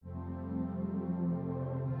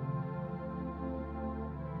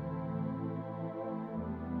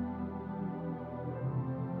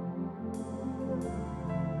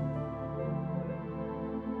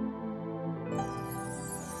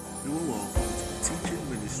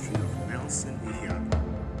ministry of Nelson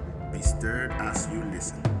Ihiaku. Be stirred as you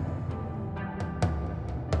listen.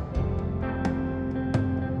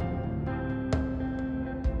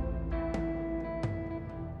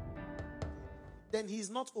 Then he is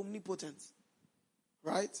not omnipotent.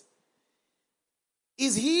 Right?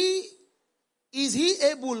 Is he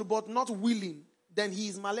able but not willing? Then he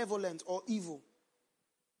is malevolent or evil.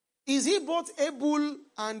 Is he both able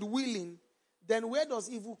and willing? Then where does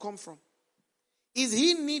evil come from? Is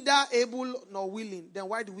he neither able nor willing? Then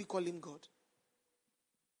why do we call him God?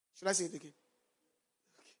 Should I say it again?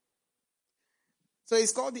 Okay. So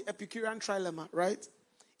it's called the Epicurean trilemma, right?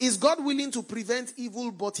 Is God willing to prevent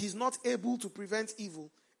evil but he's not able to prevent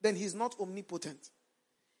evil? Then he's not omnipotent.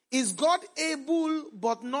 Is God able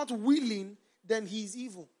but not willing? Then he is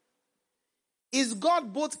evil. Is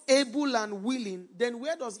God both able and willing? Then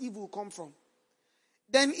where does evil come from?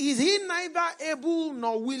 Then is he neither able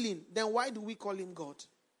nor willing? Then why do we call him God?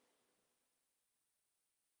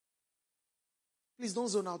 Please don't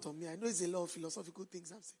zone out on me. I know it's a lot of philosophical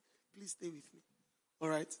things I'm saying. Please stay with me. All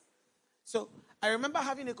right? So, I remember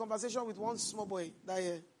having a conversation with one small boy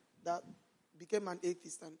that became an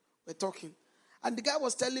atheist, and we're talking. And the guy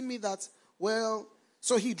was telling me that,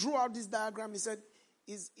 so he drew out this diagram. He said,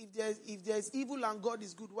 if there's evil and God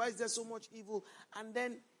is good, why is there so much evil? And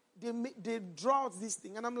then they draw out this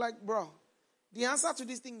thing. And I'm like, bro, the answer to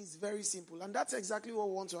this thing is very simple. And that's exactly what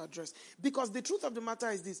we want to address. Because the truth of the matter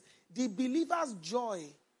is this. The believer's joy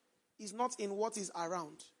is not in what is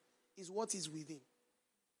around. It's what is within.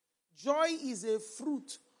 Joy is a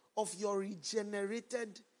fruit of your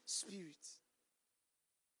regenerated spirit.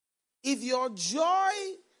 If your joy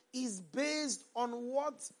is based on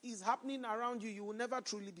what is happening around you, you will never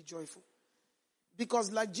truly be joyful.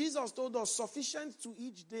 Because like Jesus told us, sufficient to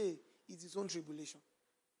each day is his own tribulation.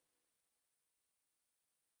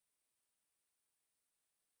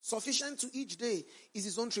 Sufficient to each day is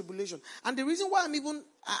his own tribulation. And the reason why I'm even,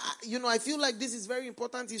 I feel like this is very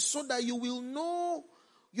important is so that you will know,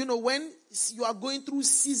 when you are going through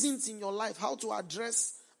seasons in your life, how to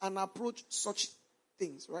address and approach such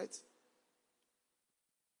things, right?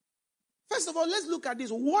 First of all, let's look at this.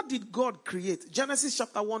 What did God create? Genesis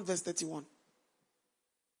chapter 1, verse 31.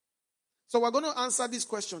 So we're going to answer this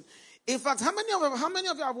question. In fact, how many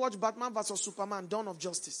of you have watched Batman vs. Superman, Dawn of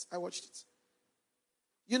Justice? I watched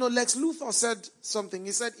it. Lex Luthor said something.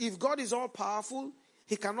 He said, if God is all powerful,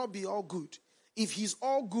 he cannot be all good. If he's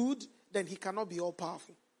all good, then he cannot be all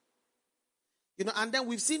powerful. And then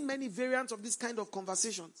we've seen many variants of this kind of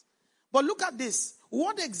conversations. But look at this.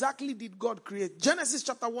 What exactly did God create? Genesis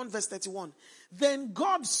chapter 1 verse 31. Then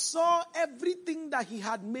God saw everything that he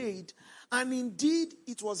had made, and indeed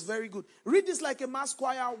it was very good. Read this like a mass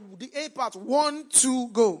choir. The A part. 1, 2,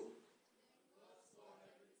 go.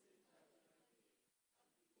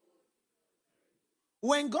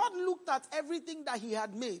 When God looked at everything that he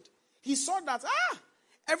had made, he saw that,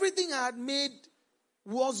 everything I had made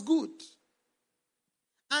was good.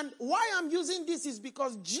 And why I'm using this is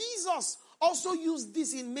because Jesus also used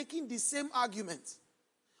this in making the same argument.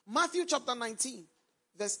 Matthew chapter 19,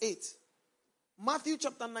 verse 8. Matthew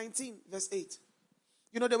chapter 19, verse 8.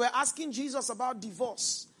 They were asking Jesus about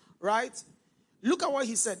divorce, right? Look at what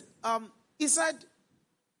he said. He said,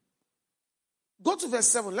 go to verse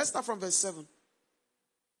 7. Let's start from verse 7.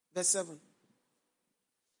 Verse 7.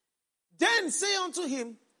 Then say unto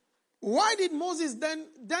him, why did Moses then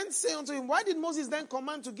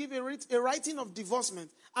command to give a writing of divorcement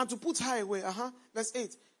and to put her away? Verse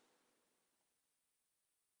 8.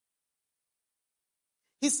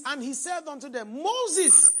 And he said unto them,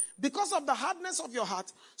 Moses, because of the hardness of your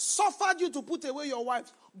heart, suffered you to put away your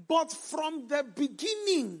wife. But from the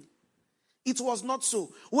beginning, it was not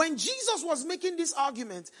so. When Jesus was making this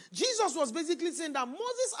argument, Jesus was basically saying that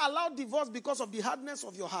Moses allowed divorce because of the hardness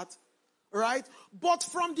of your heart. Right? But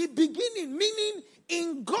from the beginning, meaning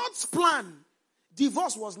in God's plan,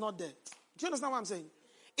 divorce was not there. Do you understand what I'm saying?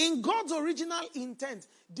 In God's original intent,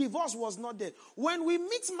 divorce was not there. When we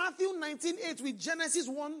mix Matthew 19:8 with Genesis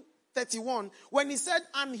 1:31, when he said,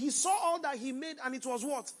 and he saw all that he made, and it was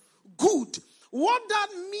what? Good. What that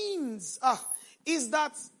means is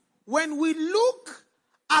that when we look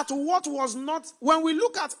at what was not, when we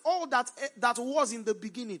look at all that was in the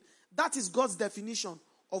beginning, that is God's definition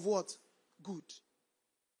of what? Good.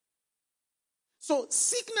 So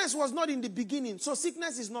sickness was not in the beginning. So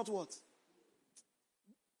sickness is not what?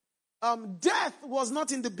 Death was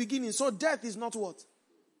not in the beginning. So death is not what?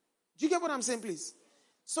 Do you get what I'm saying, please?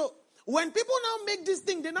 So when people now make this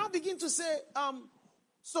thing, they now begin to say,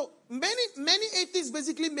 so many atheists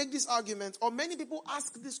basically make this argument, or many people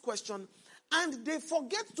ask this question, And they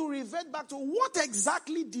forget to revert back to what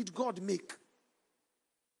exactly did God make.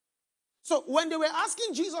 So when they were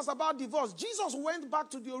asking Jesus about divorce, Jesus went back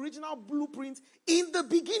to the original blueprint in the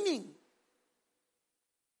beginning.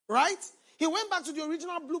 Right? He went back to the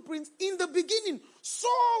original blueprint in the beginning. So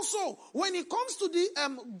also, when it comes to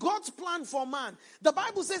the God's plan for man, the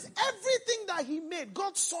Bible says everything that he made,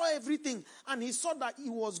 God saw everything and he saw that it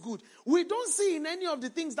was good. We don't see in any of the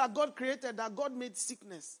things that God created that God made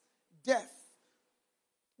sickness, death,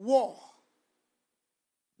 war,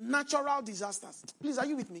 natural disasters. Please, are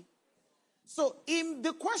you with me? So,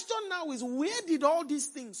 the question now is, where did all these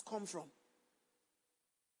things come from?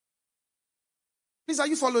 Please, are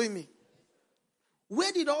you following me?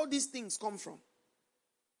 Where did all these things come from?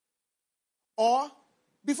 Or,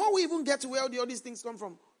 before we even get to where all these things come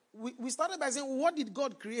from, we started by saying, what did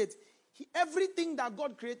God create? Everything that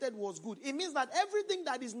God created was good. It means that everything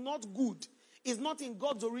that is not good is not in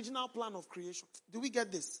God's original plan of creation. Do we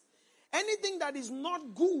get this? Anything that is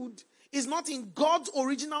not good is not in God's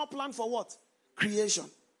original plan for what? Creation.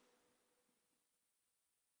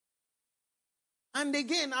 And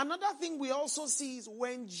again, another thing we also see is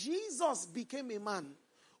when Jesus became a man,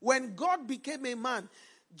 when God became a man,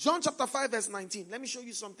 John chapter 5 verse 19. Let me show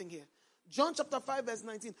you something here. John chapter 5 verse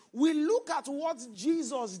 19. We look at what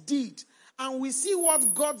Jesus did and we see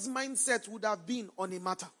what God's mindset would have been on a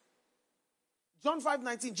matter. John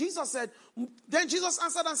 5:19. Jesus said, then Jesus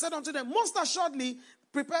answered and said unto them, most assuredly,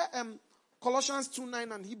 prepare Colossians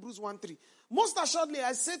 2:9 and Hebrews 1:3. Most assuredly,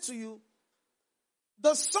 I say to you,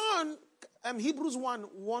 the Son, Hebrews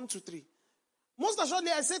 1:1-3. Most assuredly,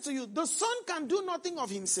 I say to you, the Son can do nothing of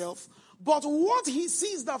himself, but what he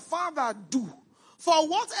sees the Father do. For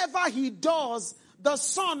whatever he does, the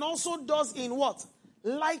Son also does in what?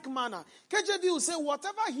 Like manner. KJV will say,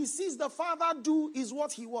 whatever he sees the Father do is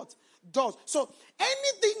what he what? Does. So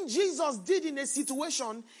anything Jesus did in a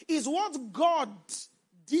situation is what God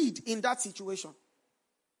did in that situation.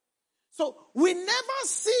 So we never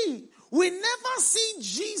see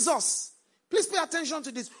Jesus. Please pay attention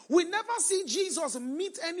to this. We never see Jesus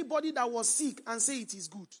meet anybody that was sick and say it is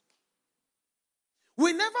good.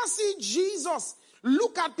 We never see Jesus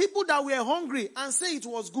look at people that were hungry and say it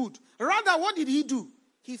was good. Rather, what did he do?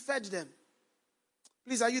 He fed them.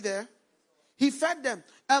 Please, are you there? He fed them.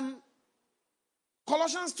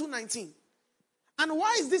 Colossians 2:19. And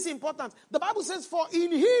why is this important? The Bible says, for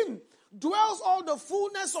in him dwells all the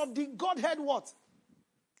fullness of the Godhead what?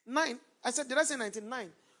 9. Did I say 19?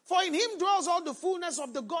 9. For in him dwells all the fullness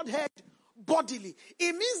of the Godhead bodily.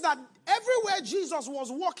 It means that everywhere Jesus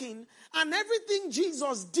was walking and everything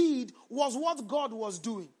Jesus did was what God was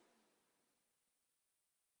doing.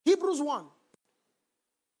 Hebrews 1.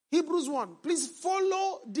 Hebrews 1. Please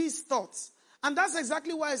follow these thoughts. And that's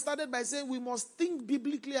exactly why I started by saying we must think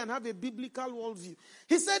biblically and have a biblical worldview.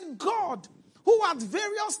 He said, God, who at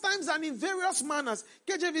various times and in various manners,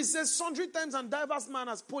 KJV says sundry times and diverse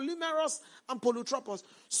manners, polymeros and polytropos,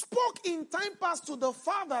 spoke in time past to the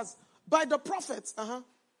fathers by the prophets,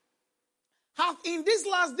 hath in this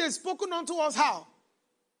last day spoken unto us how?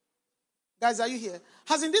 Guys, are you here?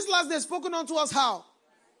 Has in this last day spoken unto us how?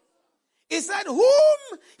 He said,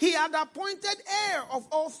 whom he had appointed heir of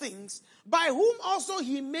all things, by whom also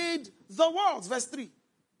he made the worlds. Verse 3.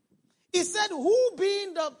 He said,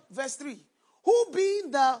 verse 3, who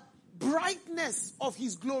being the brightness of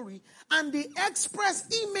his glory and the express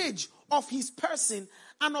image of his person,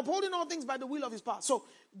 and upholding all things by the will of his power. So,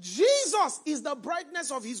 Jesus is the brightness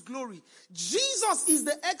of his glory. Jesus is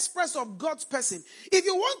the express of God's person. If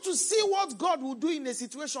you want to see what God will do in a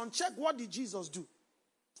situation, check what did Jesus do.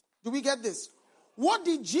 Do we get this? What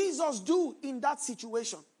did Jesus do in that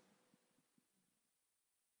situation?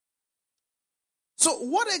 So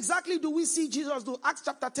what exactly do we see Jesus do? Acts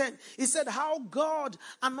chapter 10. He said how God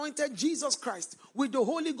anointed Jesus Christ with the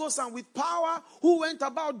Holy Ghost and with power, who went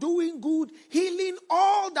about doing good, healing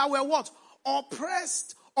all that were what?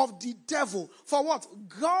 Oppressed of the devil. For what?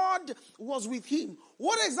 God was with him.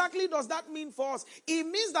 What exactly does that mean for us? It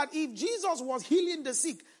means that if Jesus was healing the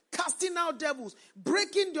sick, casting out devils,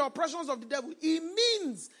 breaking the oppressions of the devil, it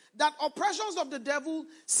means that oppressions of the devil,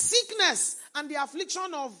 sickness, and the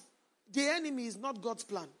affliction of the enemy is not God's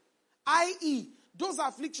plan. I.e., those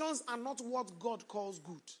afflictions are not what God calls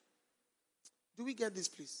good. Do we get this,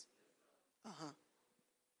 please?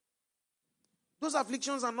 Those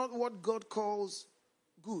afflictions are not what God calls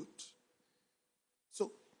good.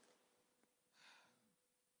 So,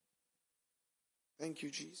 thank you,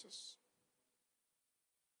 Jesus.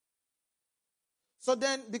 So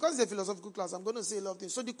then, because it's a philosophical class, I'm going to say a lot of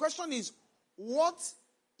things. So the question is, what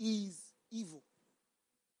is evil?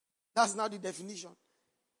 That's now the definition.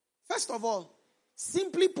 First of all,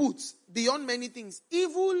 simply put, beyond many things,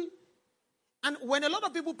 evil, and when a lot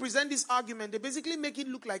of people present this argument, they basically make it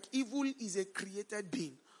look like evil is a created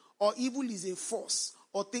being, or evil is a force,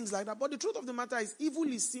 or things like that. But the truth of the matter is, evil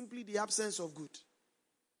is simply the absence of good.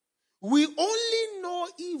 We only know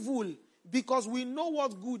evil because we know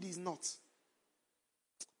what good is not.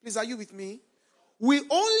 Please, are you with me? We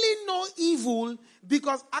only know evil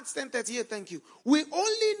because, Acts 10:38, thank you. We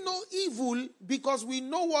only know evil because we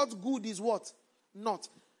know what good is what? Not.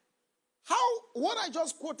 What I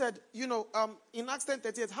just quoted, in Acts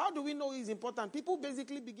 10:38, how do we know is important? People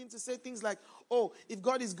basically begin to say things like, oh, if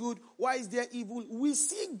God is good, why is there evil? We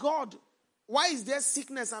see God. Why is there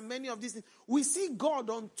sickness and many of these things? We see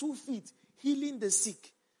God on 2 feet healing the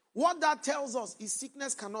sick. What that tells us is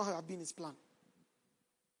sickness cannot have been his plan.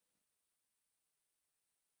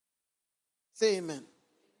 Say amen.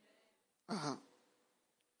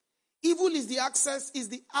 Evil is the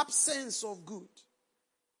absence of good.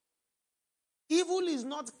 Evil is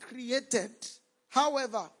not created.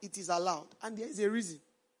 However, it is allowed. And there is a reason.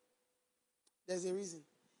 There's a reason.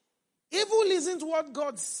 Evil isn't what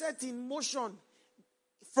God set in motion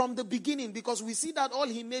from the beginning, because we see that all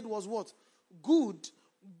he made was what? Good.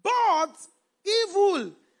 But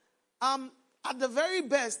evil, at the very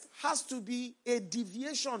best, has to be a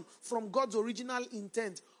deviation from God's original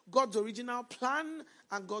intent, God's original plan,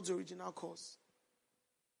 and God's original cause.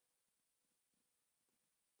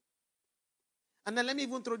 And then let me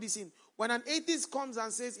even throw this in. When an atheist comes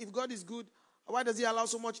and says, if God is good, why does he allow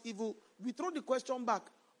so much evil? We throw the question back.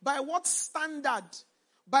 By what standard?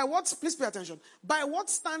 Please pay attention. By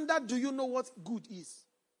what standard do you know what good is?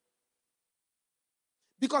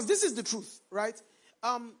 Because this is the truth, right?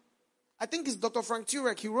 I think it's Dr. Frank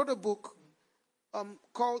Turek. He wrote a book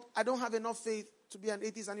called I Don't Have Enough Faith to Be an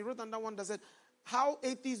Atheist. And he wrote another one that said, how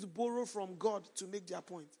atheists borrow from God to make their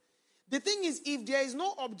point. The thing is, if there is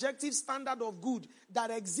no objective standard of good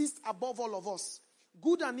that exists above all of us,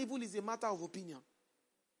 good and evil is a matter of opinion.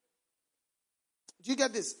 Do you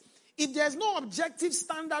get this? If there is no objective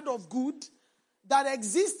standard of good that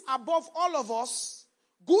exists above all of us,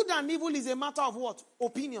 good and evil is a matter of what?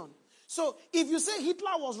 Opinion. So, if you say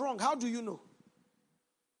Hitler was wrong, how do you know?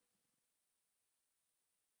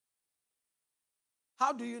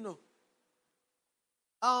 How do you know?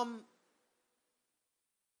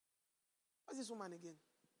 What's this woman again?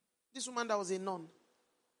 This woman that was a nun.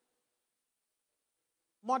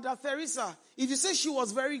 Mother Teresa. If you say she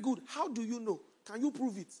was very good, how do you know? Can you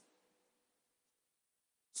prove it?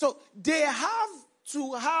 So, there has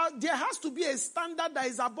to be a standard that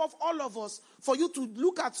is above all of us for you to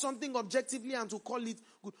look at something objectively and to call it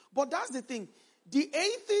good. But that's the thing. The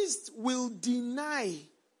atheist will deny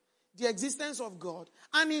the existence of God.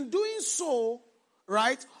 And in doing so,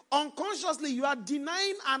 right, unconsciously you are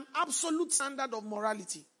denying an absolute standard of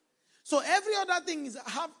morality. So every other thing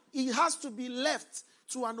it has to be left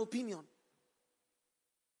to an opinion.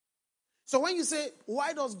 So when you say,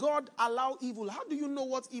 why does God allow evil? How do you know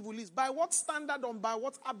what evil is? By what standard and by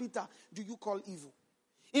what arbiter do you call evil?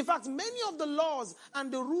 In fact, many of the laws and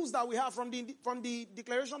the rules that we have from the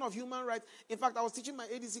Declaration of Human Rights, in fact, I was teaching my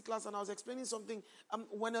ADC class and I was explaining something.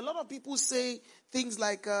 When a lot of people say things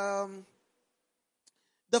like, the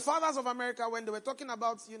fathers of America, when they were talking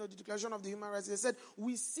about, the Declaration of the Human Rights, they said,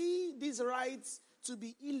 we see these rights to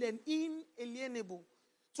be inalienable,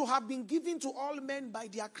 to have been given to all men by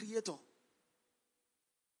their Creator.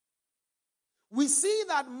 We see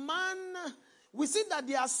that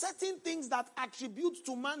there are certain things that attribute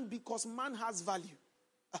to man because man has value.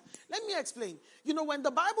 Let me explain. When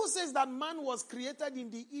the Bible says that man was created in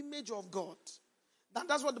the image of God,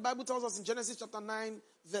 that's what the Bible tells us in Genesis chapter 9,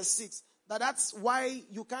 verse 6. That's why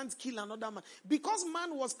you can't kill another man. Because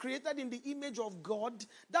man was created in the image of God,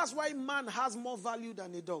 that's why man has more value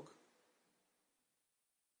than a dog.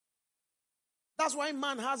 That's why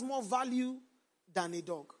man has more value than a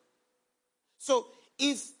dog. So,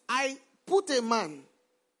 if I put a man,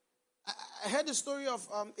 I heard the story of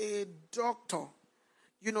a doctor.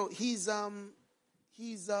 He's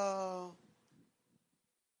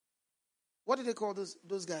what do they call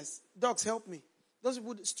those guys? Docs, help me. Those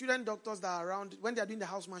people, student doctors that are around when they are doing the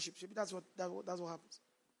housemanship. That's what happens.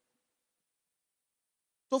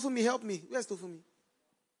 Tofumi, help me. Where's Tofumi?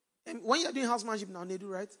 And when you're doing housemanship now, they do,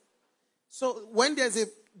 right? So when there's a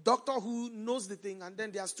doctor who knows the thing, and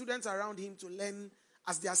then there are students around him to learn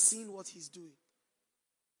as they are seeing what he's doing.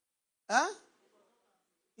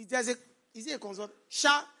 Is he a consultant?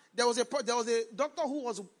 There was a doctor who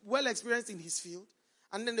was well experienced in his field,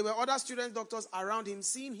 and then there were other student doctors around him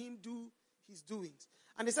seeing him do his doings.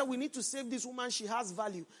 And they said, we need to save this woman, she has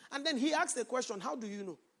value. And then he asked the question, how do you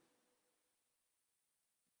know?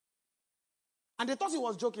 And they thought he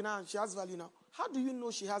was joking. Ah, she has value now. How do you know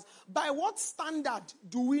she has? By what standard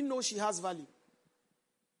do we know she has value?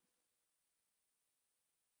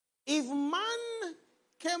 If man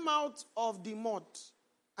came out of the mud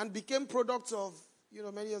and became products of,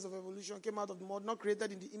 many years of evolution, came out of the mud, not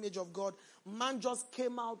created in the image of God, man just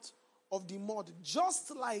came out of the mud.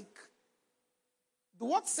 Just like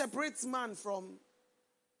what separates man from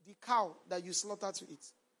the cow that you slaughter to eat?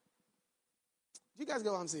 Do you guys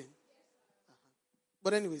get what I'm saying?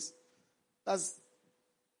 But anyways, that's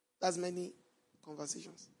many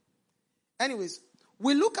conversations. Anyways,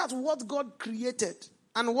 we look at what God created.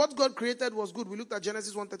 And what God created was good. We looked at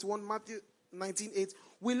Genesis 1:31, Matthew 19:8.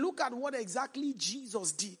 We look at what exactly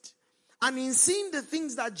Jesus did. And in seeing the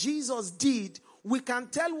things that Jesus did, we can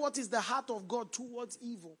tell what is the heart of God towards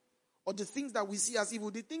evil. Or the things that we see as evil.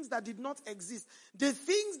 The things that did not exist. The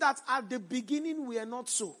things that at the beginning were not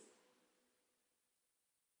so.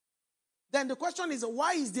 Then the question is,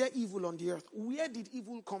 why is there evil on the earth? Where did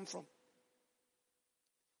evil come from?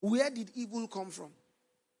 Where did evil come from?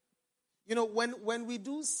 When we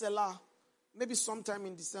do Selah, maybe sometime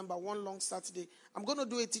in December, one long Saturday, I'm going to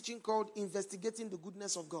do a teaching called Investigating the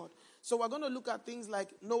Goodness of God. So we're going to look at things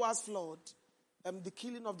like Noah's flood, the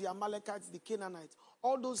killing of the Amalekites, the Canaanites,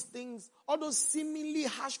 all those things, all those seemingly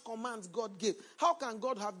harsh commands God gave. How can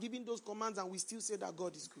God have given those commands and we still say that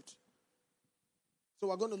God is good? So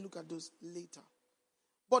we're going to look at those later.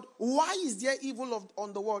 But why is there evil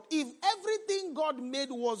on the world? If everything God made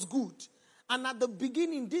was good, and at the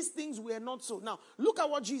beginning, these things were not so. Now, look at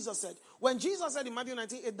what Jesus said. When Jesus said in Matthew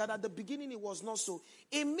 19:8 that at the beginning it was not so,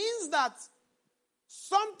 it means that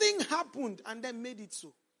something happened and then made it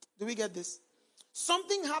so. Do we get this?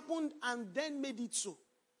 Something happened and then made it so.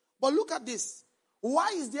 But look at this. Why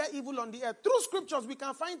is there evil on the earth? Through scriptures, we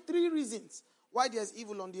can find 3 reasons why there's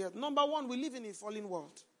evil on the earth. Number 1, we live in a fallen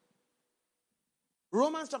world.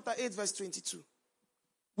 Romans chapter 8 verse 22.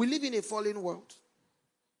 We live in a fallen world.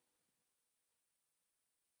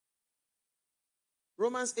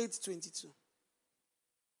 Romans 8:22.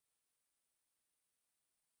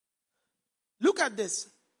 Look at this.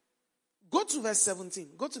 Go to verse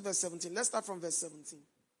 17. Go to verse 17. Let's start from verse 17.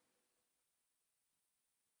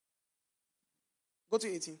 Go to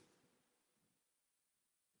 18.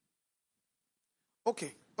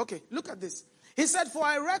 Okay. Look at this. He said, for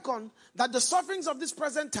I reckon that the sufferings of this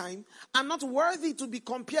present time are not worthy to be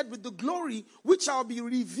compared with the glory which shall be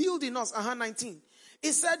revealed in us. 19.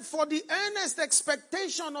 He said, for the earnest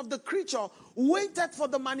expectation of the creature waited for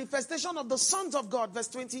the manifestation of the sons of God. Verse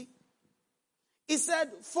 20. He said,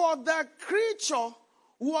 for the creature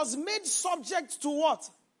was made subject to what?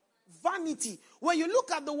 Vanity. When you look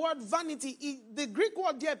at the word vanity, the Greek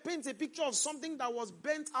word there paints a picture of something that was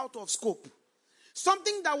bent out of scope.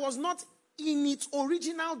 Something that was not in its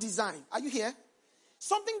original design. Are you here?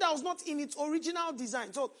 Something that was not in its original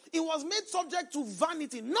design. So it was made subject to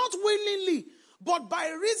vanity, not willingly, but by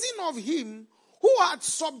reason of him who had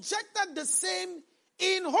subjected the same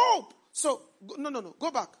in hope. So, no, go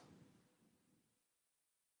back.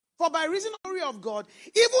 For by reason of the glory of God,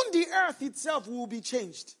 even the earth itself will be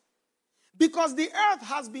changed. Because the earth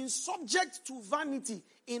has been subject to vanity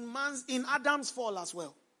in Adam's fall as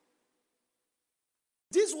well.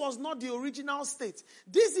 This was not the original state.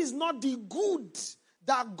 This is not the good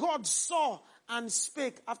that God saw and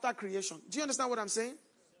spake after creation. Do you understand what I'm saying?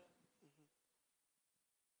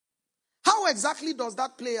 How exactly does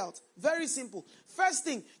that play out? Very simple. First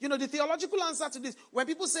thing, the theological answer to this, when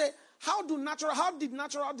people say, how did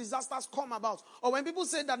natural disasters come about? Or when people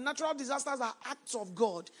say that natural disasters are acts of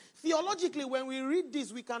God, theologically, when we read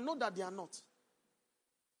this, we can know that they are not.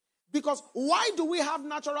 Because why do we have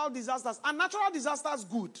natural disasters? Are natural disasters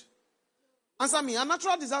good? Answer me. Are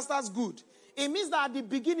natural disasters good? It means that at the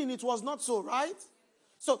beginning it was not so, right?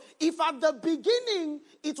 So if at the beginning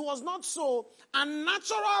it was not so, and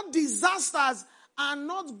natural disasters are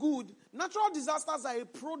not good, natural disasters are a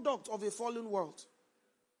product of a fallen world.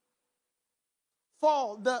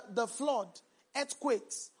 For the flood,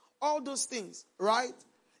 earthquakes, all those things, right?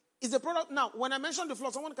 Is a product. Now, when I mention the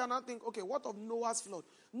flood, someone cannot think, okay, what of Noah's flood?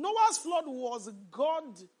 Noah's flood was God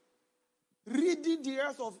ridding the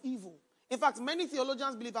earth of evil. In fact, many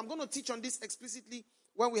theologians believe, I'm going to teach on this explicitly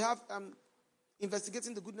when we have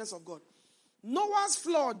investigating the goodness of God. Noah's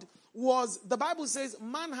flood was, the Bible says,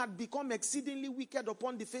 man had become exceedingly wicked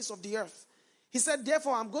upon the face of the earth. He said,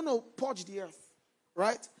 therefore, I'm going to purge the earth.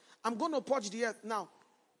 Right? I'm going to purge the earth. Now,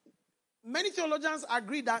 many theologians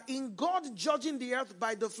agree that in God judging the earth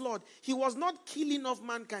by the flood, he was not killing off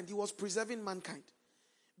mankind, he was preserving mankind.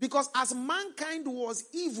 Because as mankind was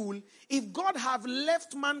evil, if God have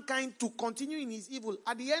left mankind to continue in his evil,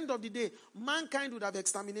 at the end of the day, mankind would have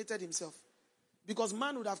exterminated himself. Because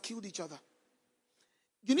man would have killed each other.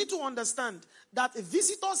 You need to understand that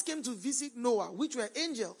visitors came to visit Noah, which were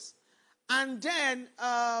angels. And then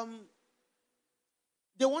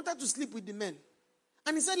they wanted to sleep with the men.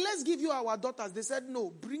 And he said, let's give you our daughters. They said, no,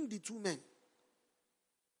 bring the two men.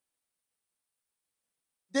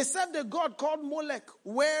 They served a god called Molech,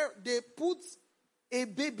 where they put a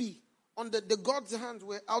baby on the god's hands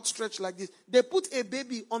were outstretched like this. They put a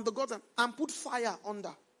baby on the god's hand and put fire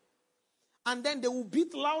under. And then they will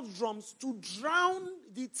beat loud drums to drown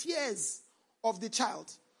the tears of the child,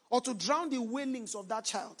 or to drown the wailings of that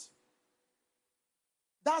child.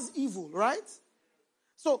 That's evil, right?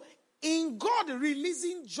 So, in God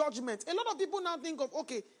releasing judgment, a lot of people now think of,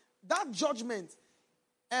 okay, that judgment,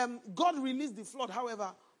 God released the flood,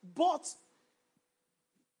 however, but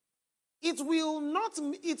it will not,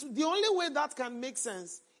 the only way that can make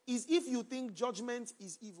sense is if you think judgment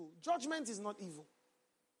is evil. Judgment is not evil.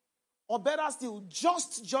 Or better still,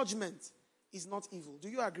 just judgment is not evil. Do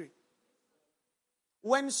you agree?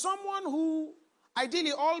 When someone who,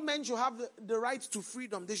 ideally all men should have the right to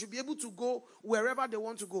freedom, they should be able to go wherever they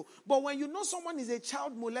want to go. But when you know someone is a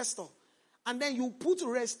child molester, and then you put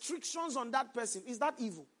restrictions on that person, is that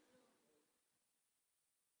evil?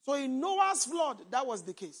 So in Noah's flood, that was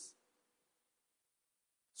the case.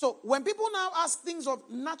 So when people now ask things of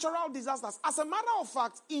natural disasters, as a matter of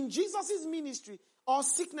fact, in Jesus' ministry, or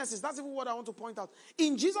sicknesses, that's even what I want to point out.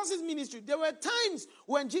 In Jesus' ministry, there were times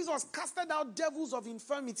when Jesus casted out devils of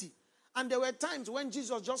infirmity. And there were times when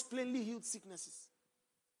Jesus just plainly healed sicknesses.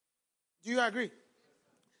 Do you agree?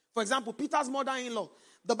 For example, Peter's mother-in-law.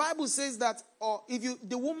 The Bible says that, or if you,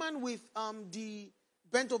 the woman with the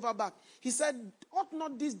bent over back, he said, ought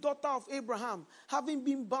not this daughter of Abraham, having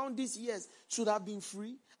been bound these years, should have been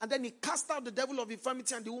free? And then he cast out the devil of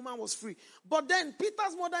infirmity and the woman was free. But then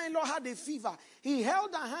Peter's mother-in-law had a fever. He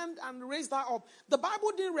held her hand and raised her up. The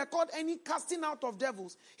Bible didn't record any casting out of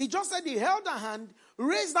devils. He just said he held her hand,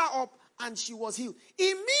 raised her up, and she was healed.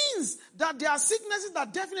 It means that there are sicknesses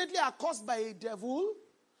that definitely are caused by a devil,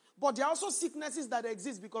 but there are also sicknesses that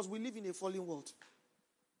exist because we live in a fallen world.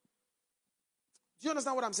 Do you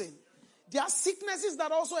understand what I'm saying? There are sicknesses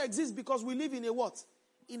that also exist because we live in a what?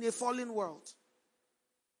 In a fallen world.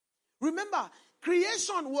 Remember,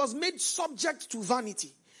 creation was made subject to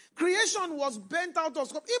vanity. Creation was bent out of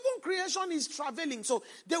scope. Even creation is traveling. So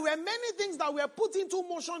there were many things that were put into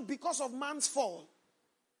motion because of man's fall.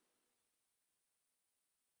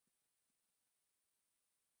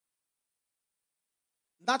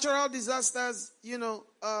 Natural disasters,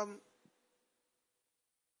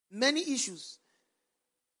 many issues.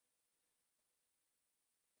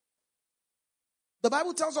 The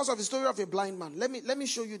Bible tells us of the story of a blind man. Let me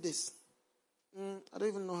show you this. I don't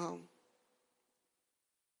even know how.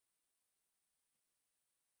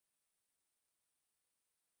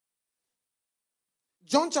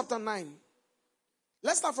 John chapter 9.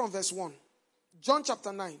 Let's start from verse 1. John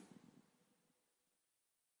chapter 9.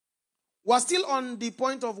 We're still on the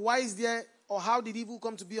point of why is there or how did evil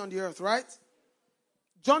come to be on the earth, right?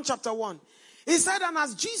 John chapter 1. He said, and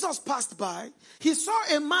as Jesus passed by, he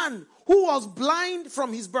saw a man who was blind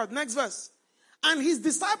from his birth. Next verse. And his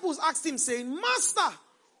disciples asked him, saying, Master,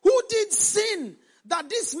 who did sin that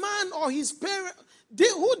this man or his parents,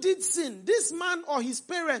 who did sin, this man or his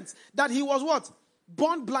parents, that he was what?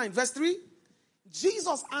 Born blind. Verse 3.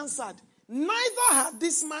 Jesus answered, neither had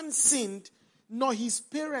this man sinned, nor his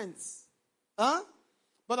parents.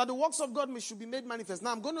 But that the works of God should be made manifest.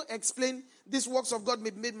 Now I'm going to explain these works of God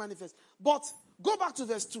may be made manifest. But go back to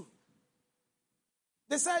verse 2.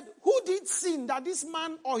 They said, who did sin that this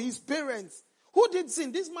man or his parents? Who did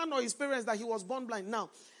sin? This man or his parents that he was born blind. Now,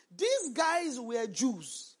 these guys were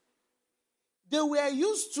Jews. They were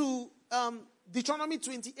used to Deuteronomy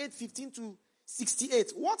 28, 15 to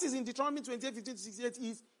 68. What is in Deuteronomy 28, 15 to 68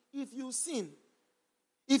 is, if you sin,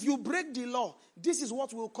 if you break the law, this is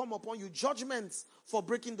what will come upon you. Judgments for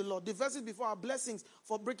breaking the law. The verses before are blessings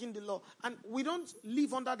for breaking the law. And we don't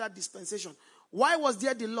live under that dispensation. Why was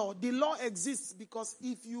there the law? The law exists because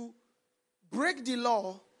if you break the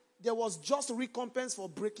law, there was just recompense for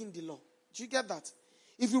breaking the law. Do you get that?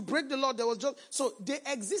 If you break the law, there was just... So they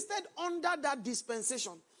existed under that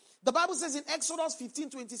dispensation. The Bible says in Exodus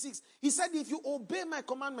 15:26, he said, if you obey my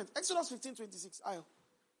commandment, Exodus 15:26,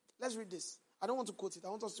 let's read this. I don't want to quote it. I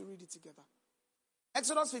want us to read it together.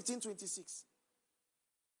 Exodus 15:26.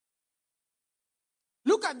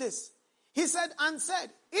 Look at this. He said,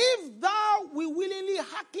 if thou will willingly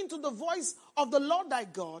hearken to the voice of the Lord thy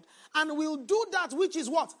God, and will do that which is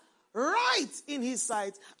what? Right in his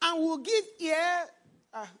sight, and will give ear,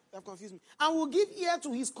 that confused me, and will give ear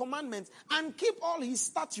to his commandments, and keep all his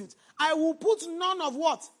statutes, I will put none of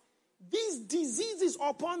what? These diseases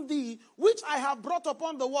upon thee, which I have brought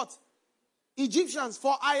upon the what? Egyptians,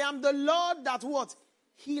 for I am the Lord that what?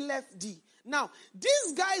 Healeth thee. Now,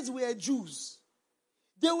 these guys were Jews.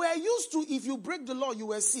 They were used to, if you break the law, you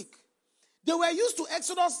were sick. They were used to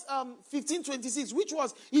Exodus 15:26, which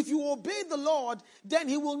was, if you obey the Lord, then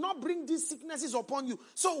he will not bring these sicknesses upon you.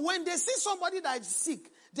 So when they see somebody that is sick,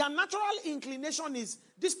 their natural inclination is,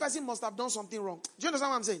 this person must have done something wrong. Do you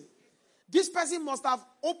understand what I'm saying? This person must have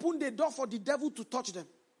opened the door for the devil to touch them.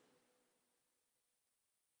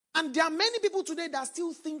 And there are many people today that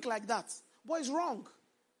still think like that. But it's wrong.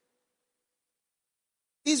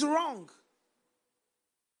 It's wrong.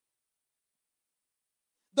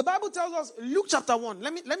 The Bible tells us, Luke chapter 1.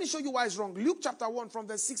 Let me show you why it's wrong. Luke chapter 1 from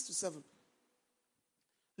verse 6 to 7.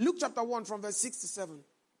 Luke chapter 1 from verse 6 to 7.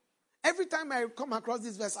 Every time I come across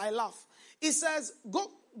this verse, I laugh. It says,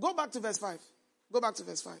 go back to verse 5. Go back to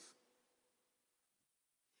verse 5.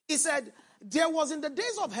 It said, there was in the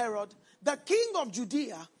days of Herod, the king of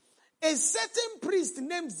Judea, a certain priest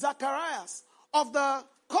named Zacharias of the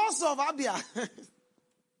course of Abia.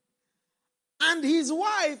 And his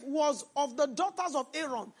wife was of the daughters of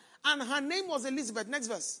Aaron, and her name was Elizabeth. Next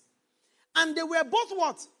verse. And they were both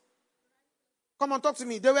what? Come on, talk to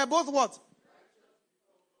me. They were both what?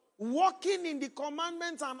 Walking in the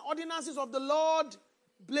commandments and ordinances of the Lord,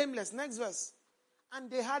 blameless. Next verse.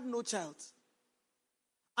 And they had no child.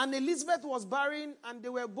 And Elizabeth was barren, and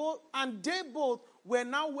they both were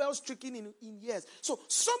now well stricken in years. So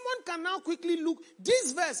someone can now quickly look.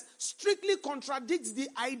 This verse strictly contradicts the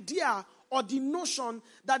idea or the notion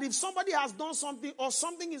that if somebody has done something or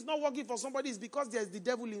something is not working for somebody, it's because there's the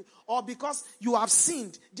devil in, or because you have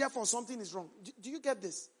sinned, therefore something is wrong. Do you get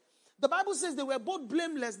this? The Bible says they were both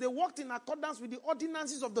blameless. They walked in accordance with the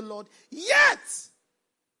ordinances of the Lord, yet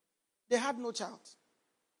they had no child.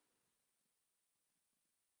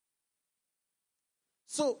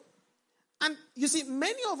 So, and you see,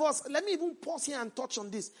 many of us, let me even pause here and touch on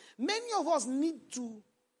this. Many of us need to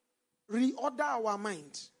reorder our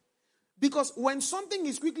mind. Because when something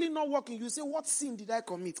is quickly not working, you say, what sin did I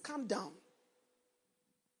commit? Calm down.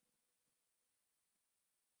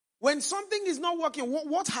 When something is not working,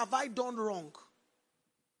 what have I done wrong?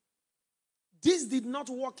 This did not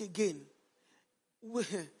work again.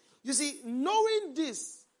 You see, knowing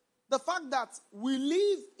this, the fact that we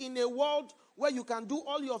live in a world where you can do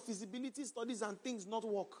all your feasibility studies and things not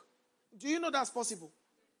work. Do you know that's possible?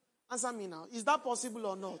 Answer me now. Is that possible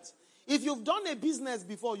or not? If you've done a business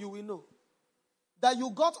before, you will know that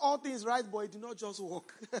you got all things right, but it did not just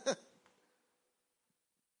work.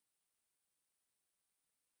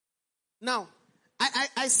 Now,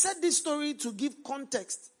 I said this story to give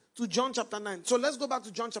context to John chapter 9. So let's go back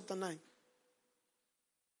to John chapter 9.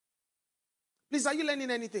 Please, are you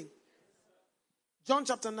learning anything? John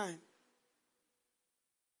chapter 9.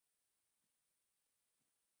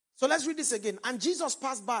 So let's read this again. And Jesus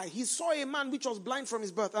passed by. He saw a man which was blind from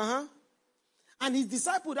his birth. And his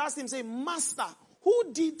disciple asked him, saying, Master,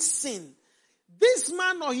 who did sin? This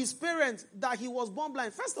man or his parents that he was born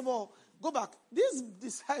blind? First of all, go back. These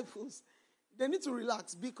disciples, they need to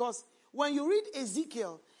relax, because when you read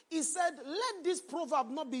Ezekiel, he said, let this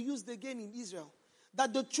proverb not be used again in Israel.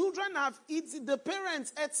 That the children the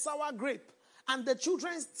parents ate sour grape, and the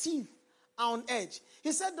children's teeth are on edge.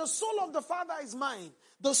 He said, the soul of the Father is mine.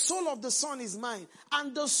 The soul of the Son is mine.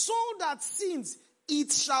 And the soul that sins,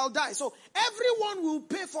 it shall die. So everyone will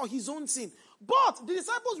pay for his own sin. But the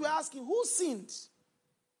disciples were asking, who sinned?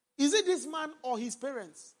 Is it this man or his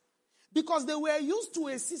parents? Because they were used to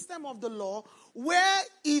a system of the law where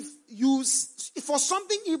if for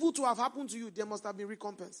something evil to have happened to you, there must have been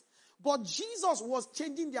recompense. But Jesus was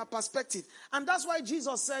changing their perspective. And that's why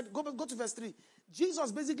Jesus said, go to verse 3.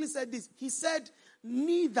 Jesus basically said this. He said,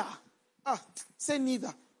 neither. Say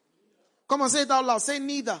neither. Come on, say it out loud. Say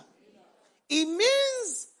neither. It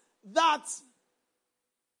means that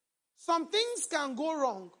some things can go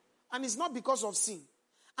wrong, and it's not because of sin.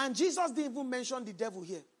 And Jesus didn't even mention the devil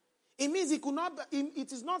here. It means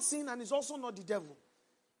it is not sin, and it's also not the devil.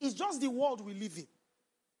 It's just the world we live in.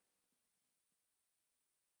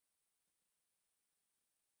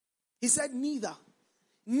 He said neither.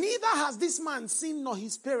 Neither has this man sinned nor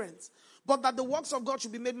his parents, but that the works of God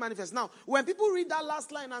should be made manifest. Now, when people read that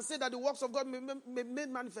last line and say that the works of God may be made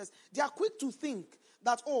manifest, they are quick to think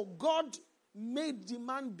that, God made the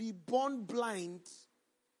man be born blind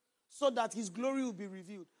so that his glory will be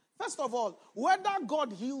revealed. First of all, whether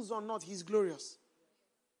God heals or not, he's glorious.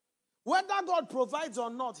 Whether God provides or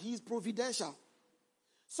not, he is providential.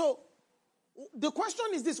 So, the question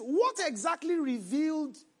is this: what exactly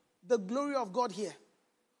revealed the glory of God here?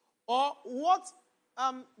 Or what,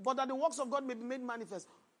 but that the works of God may be made manifest.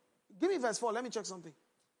 Give me verse 4, let me check something.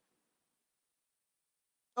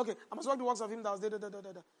 Okay, I must work the works of him that was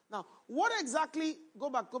da. Now, what exactly, go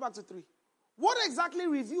back to 3. What exactly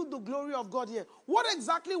revealed the glory of God here? What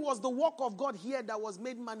exactly was the work of God here that was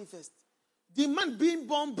made manifest? The man being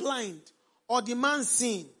born blind or the man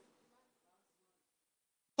seeing?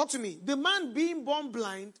 Talk to me. The man being born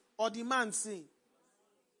blind or the man seeing?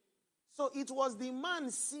 So it was the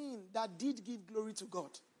man seeing that did give glory to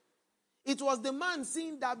God. It was the man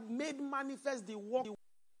seeing that made manifest the work.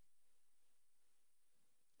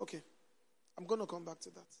 Okay, I'm going to come back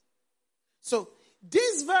to that. So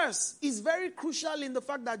this verse is very crucial in the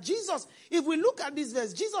fact that Jesus, if we look at this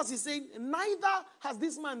verse, Jesus is saying, neither has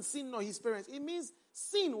this man seen nor his parents. It means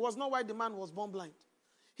sin was not why the man was born blind.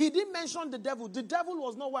 He didn't mention the devil. The devil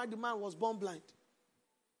was not why the man was born blind.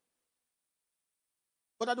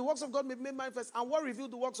 But that the works of God may be made manifest. And what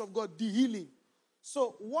revealed the works of God? The healing.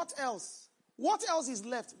 So what else? What else is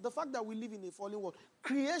left? The fact that we live in a fallen world.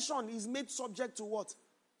 Creation is made subject to what?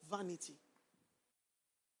 Vanity.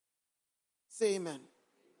 Say amen.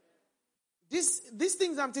 These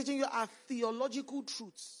things I'm teaching you are theological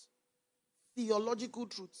truths. Theological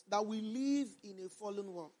truths. That we live in a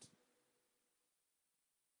fallen world.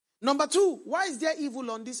 Number 2, why is there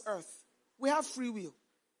evil on this earth? We have free will.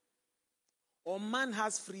 Or man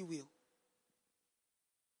has free will.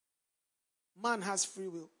 Man has free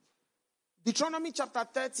will. Deuteronomy chapter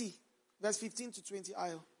 30, verse 15 to 20.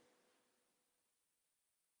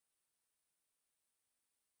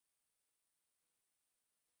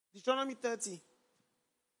 Deuteronomy 30.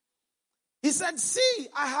 He said, see,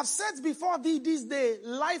 I have set before thee this day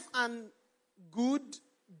life and good,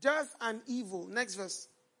 death and evil. Next verse.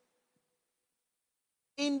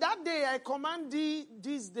 In that day I command thee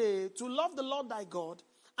this day to love the Lord thy God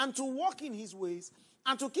and to walk in his ways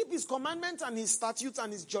and to keep his commandments and his statutes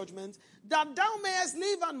and his judgments, that thou mayest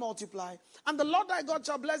live and multiply. And the Lord thy God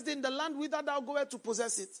shall bless thee in the land whither thou goest to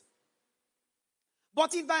possess it.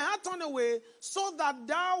 But if thy heart turn away, so that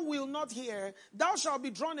thou wilt not hear, thou shalt be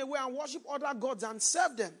drawn away and worship other gods and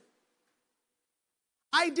serve them.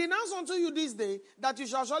 I denounce unto you this day that you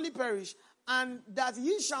shall surely perish, and that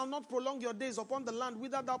ye shall not prolong your days upon the land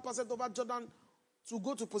whither thou passest over Jordan to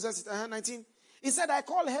go to possess it. 19. He said, I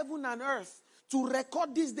call heaven and earth to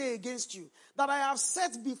record this day against you, that I have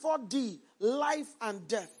set before thee life and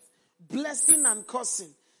death, blessing and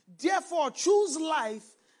cursing. Therefore choose life,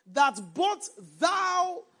 that both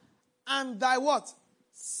thou and thy what?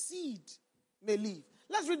 Seed may live.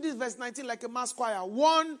 Let's read this verse 19 like a mass choir.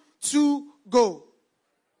 1, 2, go.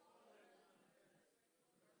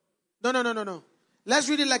 No. Let's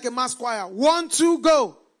read it like a mass choir. 1, 2,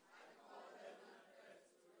 go.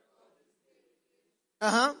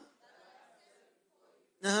 Uh-huh.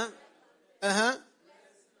 Uh-huh. Uh-huh.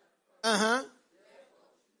 Uh-huh.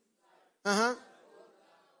 Uh-huh.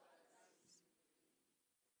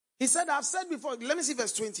 He said, I've said before. Let me see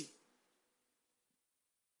verse 20.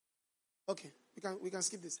 Okay, we can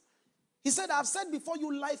skip this. He said, I've said before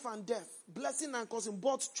you life and death, blessing and cursing,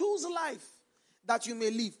 but choose life that you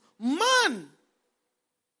may live. Man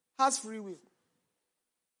has free will.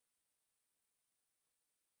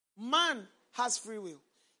 Man has free will.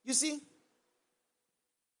 You see,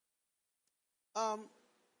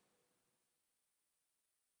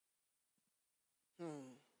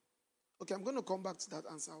 okay, I'm going to come back to that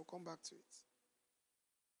answer. I'll come back to it.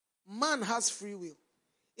 Man has free will.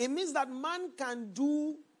 It means that man can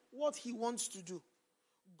do what he wants to do.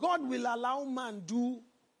 God will allow man do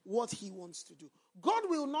what he wants to do. God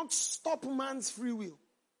will not stop man's free will.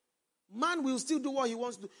 Man will still do what he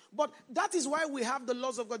wants to do. But that is why we have the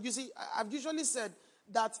laws of God. You see, I've usually said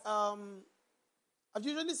that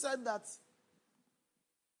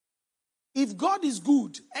if God is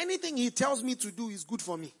good, anything he tells me to do is good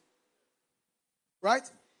for me. Right?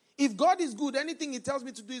 If God is good, anything he tells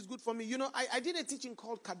me to do is good for me. You know, I did a teaching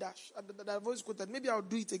called Kadash that I've always quoted. Maybe I'll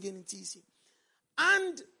do it again in TC.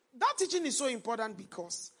 And that teaching is so important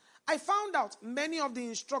because I found out many of the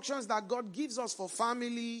instructions that God gives us for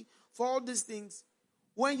family, for all these things,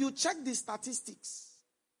 when you check the statistics,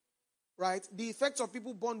 right, the effects of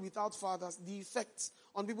people born without fathers, the effects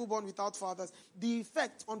on people born without fathers, the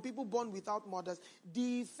effect on people born without mothers,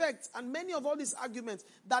 the effect, and many of all these arguments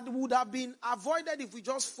that would have been avoided if we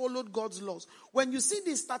just followed God's laws. When you see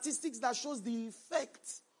the statistics that shows the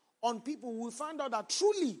effect on people, we'll find out that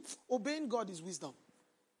truly obeying God is wisdom.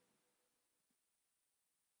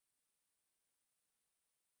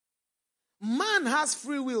 Man has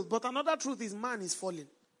free will, but another truth is man is fallen.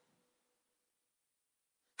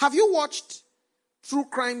 Have you watched true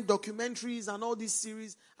crime documentaries and all these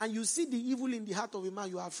series, and you see the evil in the heart of a man,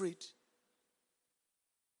 you are afraid?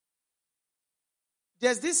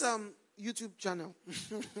 There's this YouTube channel.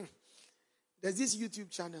 There's this YouTube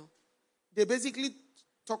channel. They basically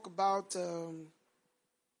talk about...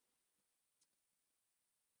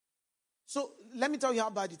 So let me tell you how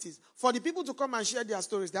bad it is. For the people to come and share their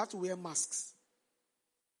stories, they have to wear masks.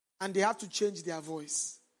 And they have to change their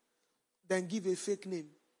voice. Then give a fake name.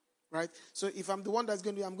 Right? So if I'm the one that's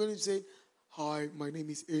going to, I'm going to say, "Hi, my name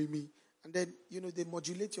is Amy." And then, they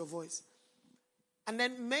modulate your voice. And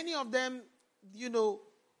then many of them,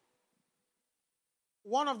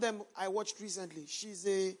 one of them I watched recently,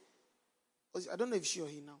 I don't know if she or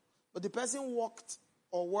he now, but the person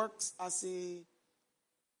works as a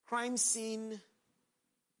crime scene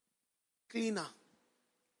cleaner.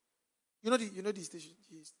 You know the station.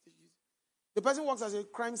 The person works as a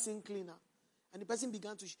crime scene cleaner. And the person the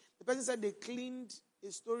person said they cleaned a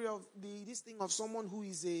story of this thing of someone who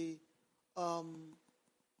is who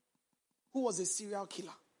was a serial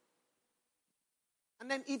killer. And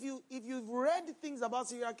then if you've read things about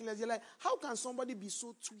serial killers, you're like, how can somebody be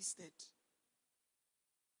so twisted?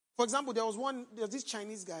 For example, there was this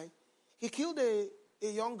Chinese guy. He killed a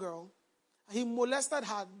young girl. He molested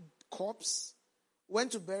her corpse,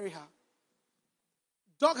 went to bury her.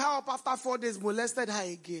 Dug her up after 4 days, molested her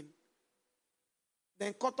again.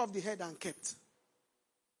 Then cut off the head and kept.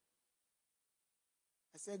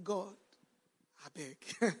 I said, God, I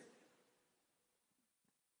beg.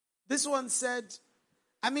 This one said,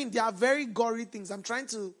 they are very gory things. I'm trying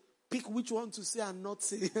to pick which one to say and not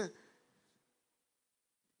say.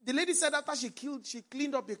 The lady said after she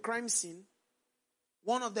cleaned up a crime scene,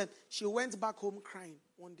 one of them, she went back home crying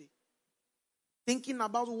one day, thinking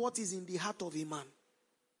about what is in the heart of a man.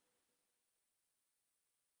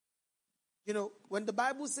 When the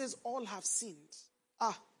Bible says all have sinned,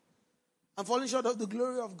 and fallen short of the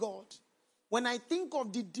glory of God. When I think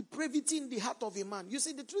of the depravity in the heart of a man, you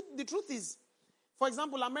see, the truth is, for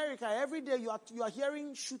example, America, every day you are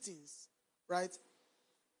hearing shootings, right?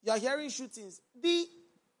 You are hearing shootings.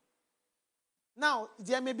 Now,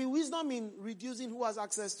 there may be wisdom in reducing who has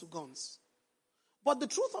access to guns. But the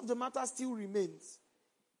truth of the matter still remains.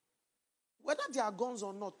 Whether there are guns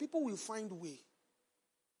or not, people will find a way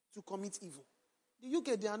to commit evil. The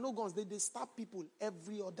UK, there are no guns. They stab people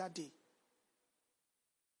every other day.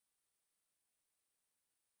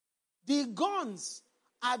 The guns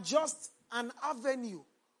are just an avenue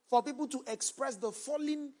for people to express the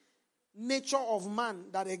fallen nature of man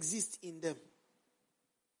that exists in them.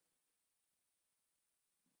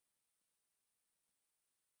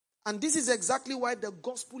 And this is exactly why the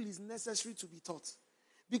gospel is necessary to be taught.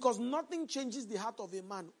 Because nothing changes the heart of a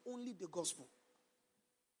man, only the gospel.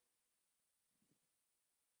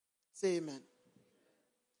 Say amen.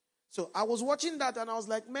 So I was watching that and I was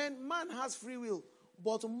like, man has free will,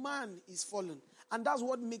 but man is fallen. And that's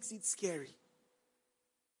what makes it scary.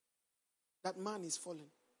 That man is fallen.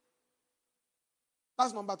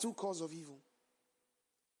 That's number 2 cause of evil.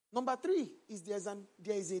 Number 3 is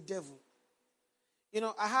there is a devil.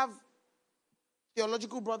 I have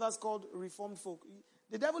theological brothers called Reformed folk.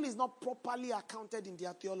 The devil is not properly accounted in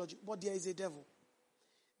their theology, but there is a devil.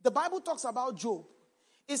 The Bible talks about Job.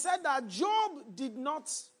 It said that Job did not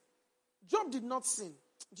sin. Do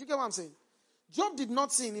you get what I'm saying? Job did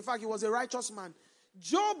not sin. In fact, he was a righteous man.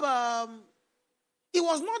 Job, it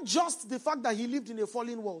was not just the fact that he lived in a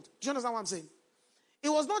fallen world. Do you understand what I'm saying? It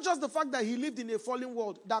was not just the fact that he lived in a fallen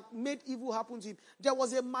world that made evil happen to him. There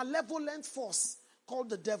was a malevolent force called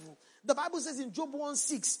the devil. The Bible says in Job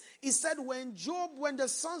 1:6, it said when the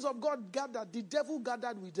sons of God gathered, the devil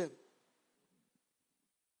gathered with them.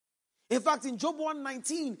 In fact, in Job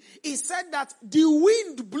 1:19, it said that the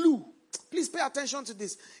wind blew. Please pay attention to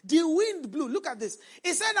this. The wind blew. Look at this.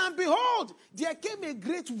 It said, and behold, there came a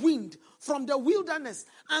great wind from the wilderness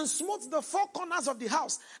and smote the 4 corners of the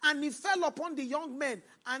house, and it fell upon the young men,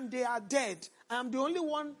 and they are dead. I am the only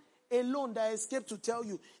one alone that escaped to tell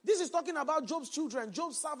you. This is talking about Job's children,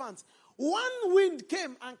 Job's servants. One wind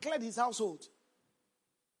came and cleared his household.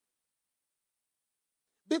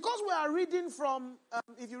 Because we are reading from,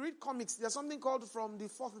 if you read comics, there's something called from the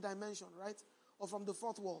 4th dimension, right? Or from the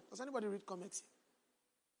 4th wall. Does anybody read comics?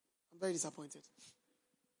 I'm very disappointed.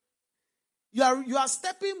 You are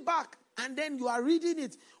stepping back and then you are reading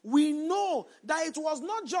it, we know that it was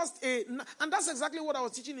not just and that's exactly what I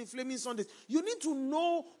was teaching in Flaming Sundays. You need to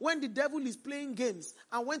know when the devil is playing games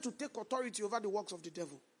and when to take authority over the works of the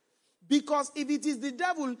devil. Because if it is the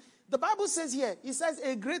devil, the Bible says here, it says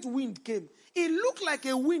a great wind came. It looked like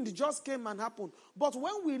a wind just came and happened. But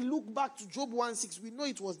when we look back to Job 1:6, we know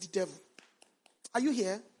it was the devil. Are you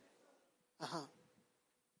here?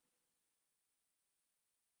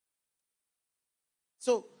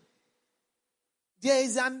 So, there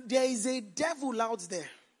is a devil out there.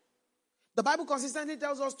 The Bible consistently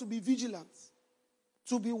tells us to be vigilant,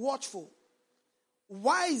 to be watchful.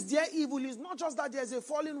 Why is there evil? It's not just that there's a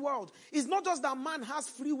fallen world. It's not just that man has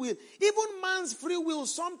free will. Even man's free will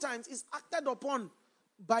sometimes is acted upon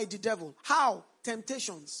by the devil. How?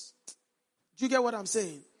 Temptations. Do you get what I'm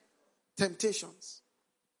saying? Temptations.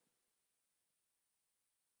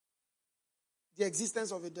 The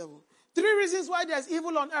existence of a devil. 3 reasons why there's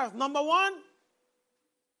evil on earth. Number 1.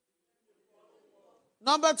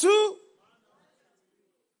 Number 2.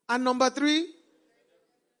 And number 3.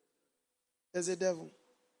 There's a devil.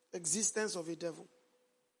 Existence of a devil.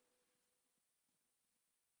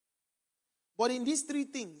 But in these 3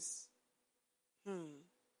 things,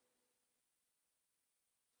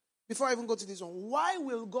 before I even go to this one, why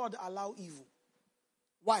will God allow evil?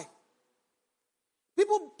 Why?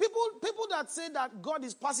 People that say that God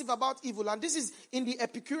is passive about evil, and this is in the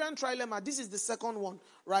Epicurean trilemma, this is the second one,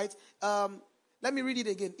 right? Let me read it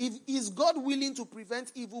again. Is God willing to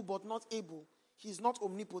prevent evil but not able? He is not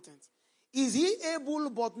omnipotent. Is he able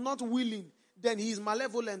but not willing? Then he is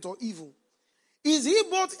malevolent or evil. Is he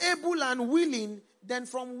both able and willing? Then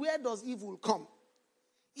from where does evil come?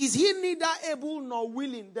 Is he neither able nor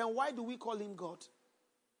willing? Then why do we call him God?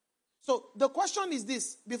 So the question is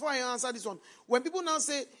this, before I answer this one. When people now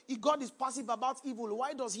say if God is passive about evil,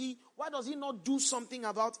 why does he not do something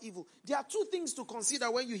about evil? There are 2 things to consider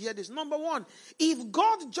when you hear this. Number 1, if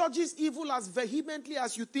God judges evil as vehemently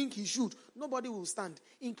as you think he should, nobody will stand,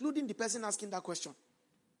 including the person asking that question.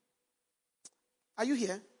 Are you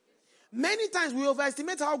here? Many times we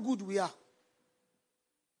overestimate how good we are.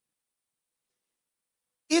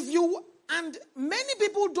 And many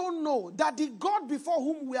people don't know that the God before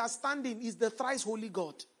whom we are standing is the thrice holy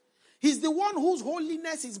God. He's the one whose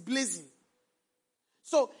holiness is blazing.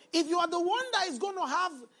 So if you are the one that is going to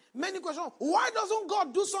have many questions, why doesn't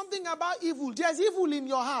God do something about evil? There's evil in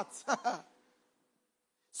your heart.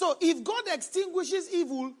 So if God extinguishes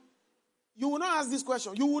evil, you will not ask this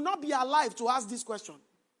question. You will not be alive to ask this question.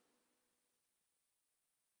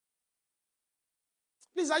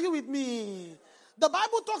 Please, are you with me? The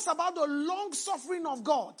Bible talks about the long suffering of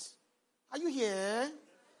God. Are you here?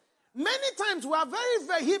 Many times we are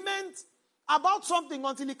very vehement about something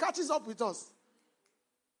until it catches up with us.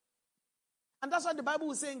 And that's why the Bible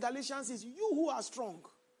will say in Galatians is, you who are strong,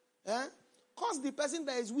 cause the person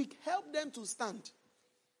that is weak, help them to stand.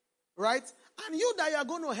 Right? And you that you are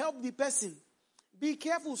going to help the person, be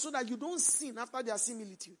careful so that you don't sin after their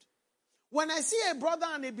similitude. When I see a brother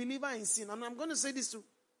and a believer in sin, and I'm going to say this too,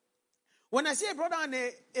 when I see a brother and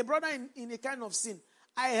a brother in a kind of sin,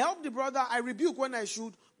 I help the brother, I rebuke when I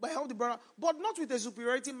should, but I help the brother, but not with a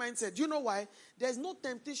superiority mindset. Do you know why? There's no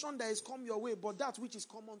temptation that is come your way, but that which is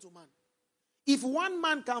common to man. If one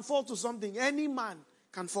man can fall to something, any man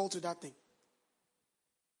can fall to that thing.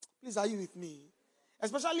 Please, are you with me?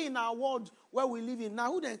 Especially in our world where we live in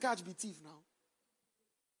now, who then catch be thief now?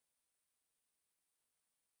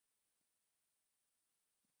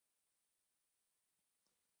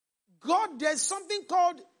 God, there's something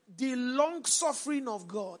called the long suffering of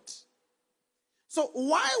God. So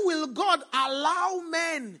why will God allow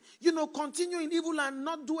men, continue in evil and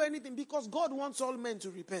not do anything? Because God wants all men to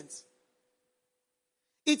repent.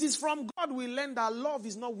 It is from God we learn that love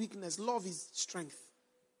is not weakness, love is strength.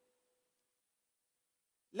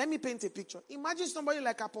 Let me paint a picture. Imagine somebody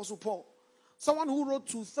like Apostle Paul, someone who wrote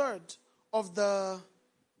 2/3 of the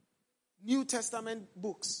New Testament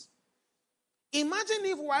books. Imagine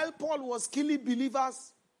if while Paul was killing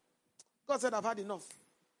believers, God said, I've had enough.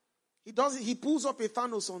 He pulls up a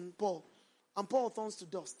Thanos on Paul, and Paul turns to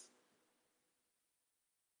dust.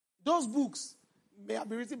 Those books may have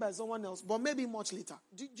been written by someone else, but maybe much later.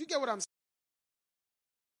 Do you get what I'm saying?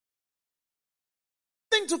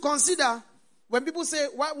 Thing to consider when people say,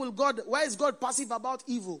 why is God passive about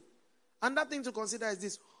evil? Another thing to consider is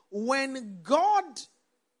this. When God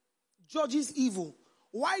judges evil,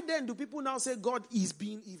 why then do people now say God is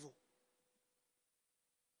being evil?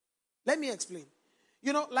 Let me explain.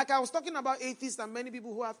 Like I was talking about atheists and many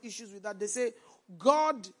people who have issues with that, they say,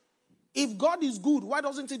 if God is good, why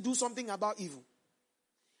doesn't he do something about evil?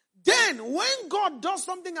 Then Then, when God does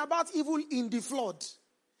something about evil in the flood,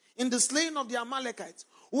 in the slaying of the Amalekites,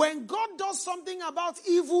 when God does something about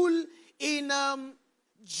evil in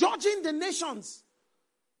judging the nations,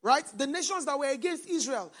 right? The nations that were against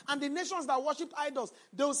Israel and the nations that worshipped idols,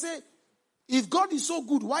 they'll say, if God is so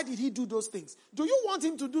good, why did he do those things? Do you want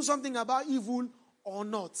him to do something about evil or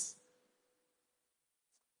not?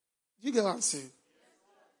 You get what I'm saying?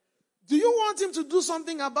 Do you want him to do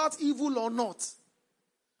something about evil or not?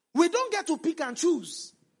 We don't get to pick and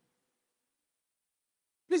choose.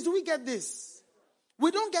 Please, do we get this?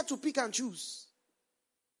 We don't get to pick and choose.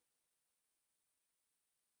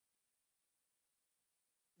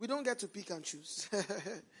 We don't get to pick and choose.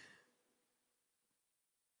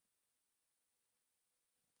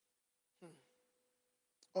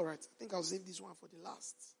 All right, I think I'll save this one for the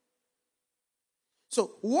last.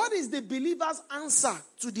 So, what is the believer's answer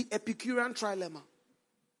to the Epicurean trilemma?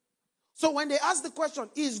 So, when they ask the question,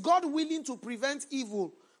 is God willing to prevent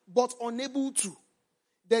evil but unable to?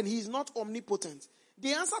 Then he is not omnipotent.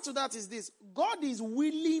 The answer to that is this: God is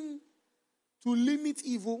willing to limit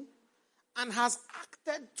evil and has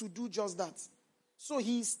acted to do just that. So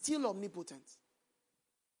he is still omnipotent.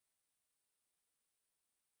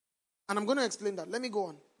 And I'm going to explain that. Let me go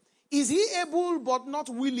on. Is he able but not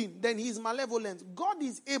willing? Then he is malevolent. God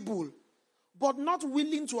is able but not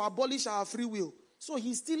willing to abolish our free will. So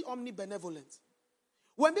he's still omnibenevolent.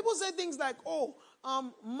 When people say things like,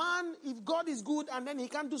 man, if God is good and then he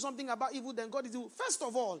can't do something about evil, then God is evil. First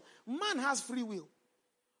of all, man has free will.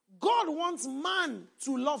 God wants man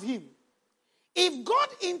to love him. If God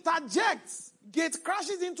interjects, gate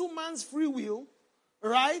crashes into man's free will,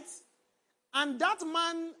 right? And that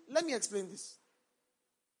man, let me explain this.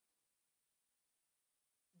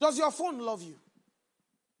 Does your phone love you?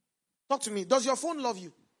 Talk to me. Does your phone love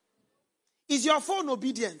you? Is your phone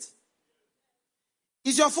obedient?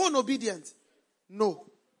 Is your phone obedient? No.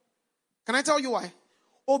 Can I tell you why?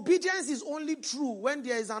 Obedience is only true when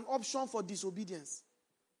there is an option for disobedience.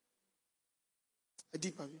 A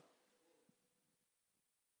deeper view.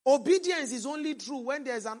 Obedience is only true when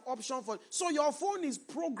there is an option for. So your phone is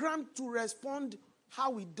programmed to respond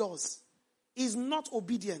how it does. Is not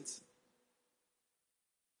obedient.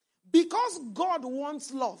 Because God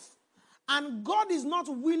wants love, and God is not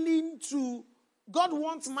willing to. God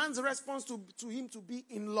wants man's response to him to be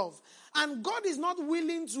in love. And God is not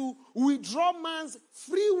willing to withdraw man's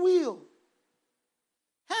free will.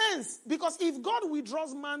 Hence, because if God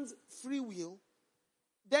withdraws man's free will,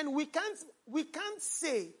 then we can't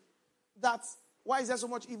say that why is there so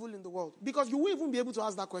much evil in the world? Because you won't even be able to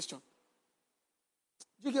ask that question.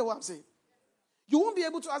 Do you get what I'm saying? You won't be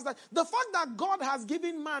able to ask that. The fact that God has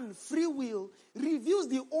given man free will reveals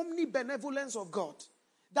the omnibenevolence of God.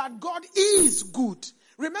 That God is good.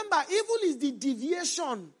 Remember, evil is the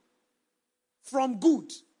deviation from good.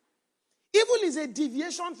 Evil is a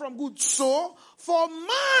deviation from good. So, for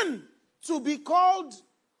man to be called,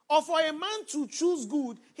 or for a man to choose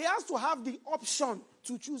good, he has to have the option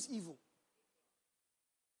to choose evil.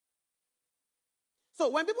 So,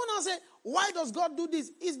 when people now say, why does God do this?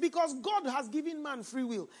 It's because God has given man free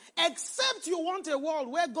will. Except you want a world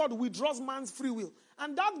where God withdraws man's free will.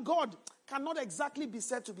 And that God cannot exactly be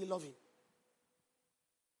said to be loving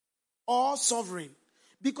or sovereign.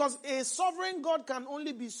 Because a sovereign God can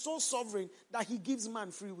only be so sovereign that he gives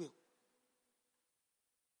man free will.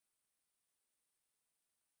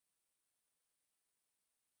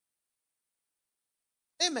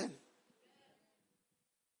 Amen.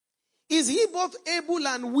 Is he both able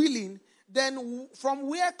and willing? Then from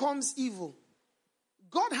where comes evil?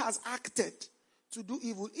 God has acted to do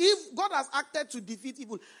evil. If God has acted to defeat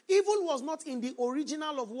evil, evil was not in the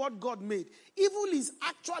original of what God made. Evil is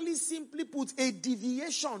actually, simply put, a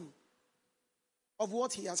deviation of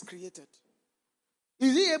what he has created.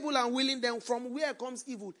 Is he able and willing? Then from where comes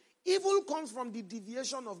evil? Evil comes from the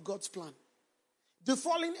deviation of God's plan. The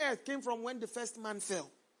fallen earth came from when the first man fell.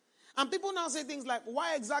 And people now say things like,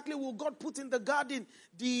 why exactly will God put in the garden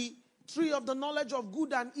the tree of the knowledge of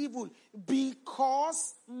good and evil?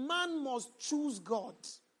 Because man must choose God.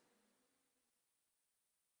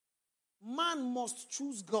 Man must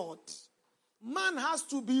choose God. Man has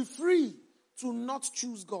to be free to not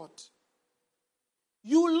choose God.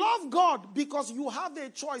 You love God because you have a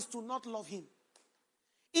choice to not love him.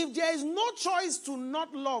 If there is no choice to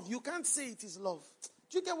not love, you can't say it is love.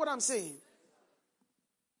 Do you get what I'm saying?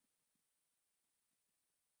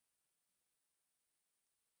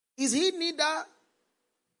 Is he neither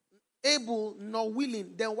able nor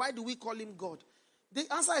willing? Then why do we call him God? The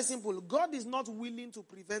answer is simple. God is not willing to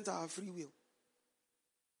prevent our free will.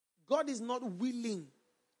 God is not willing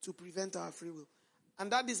to prevent our free will.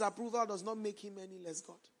 And that disapproval does not make him any less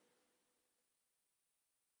God.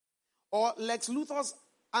 Or Lex Luthor's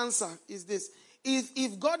answer is this.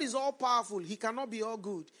 If God is all powerful, he cannot be all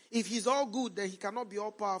good. If he's all good, then he cannot be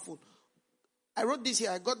all powerful. I wrote this here.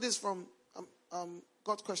 I got this from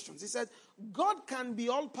God Questions. He said, God can be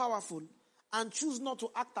all powerful and choose not to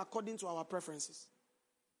act according to our preferences.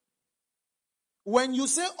 When you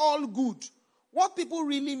say all good, what people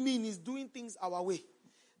really mean is doing things our way.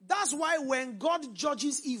 That's why when God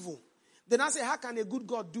judges evil, then I say, how can a good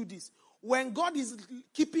God do this? When God is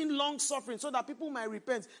keeping long suffering so that people might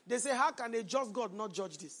repent, they say, how can a just God not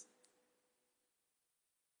judge this?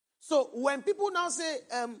 So when people now say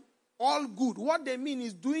all good, what they mean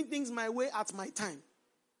is doing things my way at my time.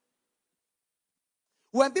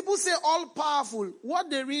 When people say all powerful, what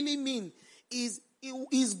they really mean is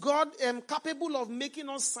God capable of making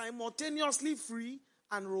us simultaneously free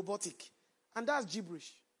and robotic. And that's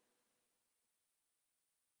gibberish.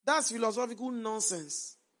 That's philosophical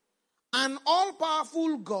nonsense. An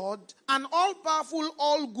all-powerful God, an all-powerful,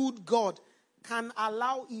 all-good God can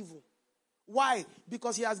allow evil. Why?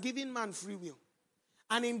 Because he has given man free will.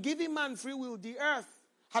 And in giving man free will, the earth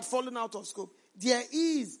had fallen out of scope. There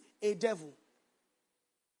is a devil.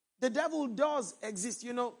 The devil does exist,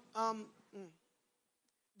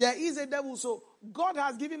 There is a devil, so God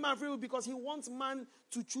has given man free will because he wants man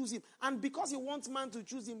to choose him. And because he wants man to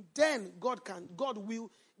choose him, then God will.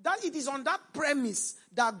 That it is on that premise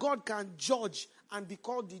that God can judge and be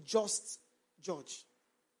called the just judge.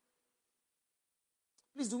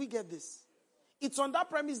 Please, do we get this? It's on that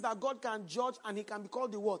premise that God can judge and he can be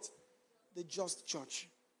called the what? The just judge.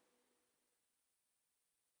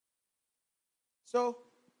 So,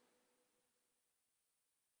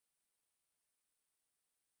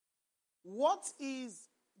 what is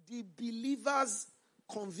the believer's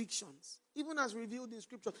convictions? Even as revealed in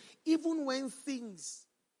Scripture, even when things,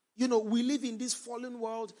 we live in this fallen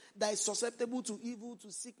world that is susceptible to evil,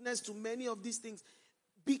 to sickness, to many of these things,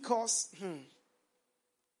 because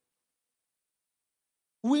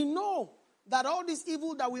we know that all this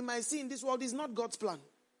evil that we might see in this world is not God's plan.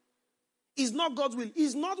 It's not God's will.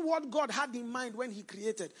 It's not what God had in mind when he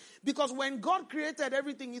created. Because when God created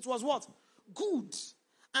everything, it was what? Good.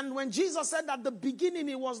 And when Jesus said at the beginning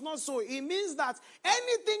it was not so, it means that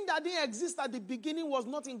anything that didn't exist at the beginning was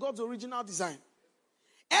not in God's original design.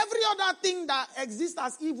 Every other thing that exists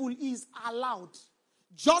as evil is allowed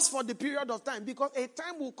just for the period of time, because a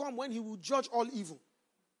time will come when he will judge all evil.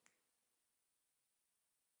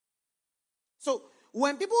 So,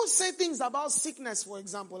 when people say things about sickness, for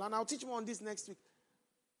example, and I'll teach more on this next week.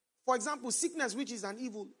 For example, sickness, which is an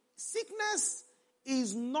evil. Sickness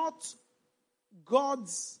is not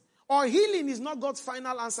God's, or healing is not God's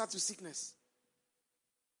final answer to sickness.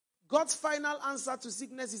 God's final answer to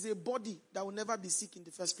sickness is a body that will never be sick in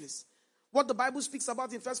the first place. What the Bible speaks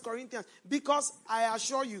about in 1 Corinthians. Because I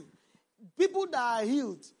assure you, people that are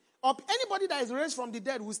healed, or anybody that is raised from the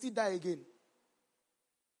dead will still die again.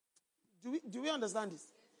 Do we understand this?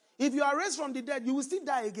 If you are raised from the dead, you will still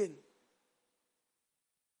die again.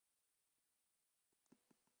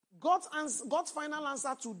 God's final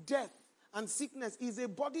answer to death and sickness is a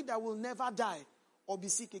body that will never die or be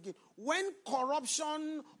sick again. When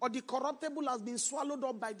corruption or the corruptible has been swallowed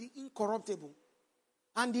up by the incorruptible,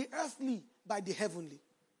 and the earthly by the heavenly.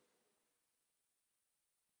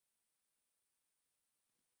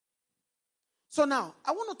 So now,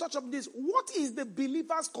 I want to touch on this. What is the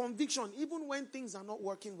believer's conviction even when things are not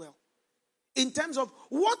working well? In terms of,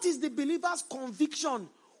 what is the believer's conviction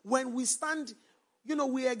when we stand,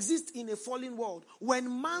 we exist in a fallen world,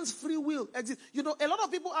 when man's free will exists? A lot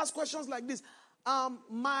of people ask questions like this.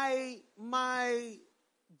 My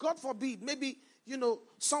God forbid, maybe,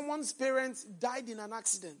 someone's parents died in an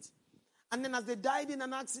accident. And then as they died in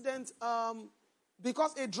an accident,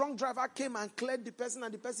 because a drunk driver came and cleared the person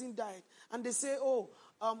and the person died. And they say,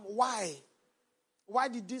 why? Why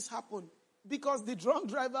did this happen? Because the drunk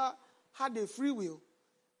driver had a free will.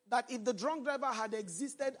 That if the drunk driver had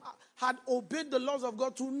existed, had obeyed the laws of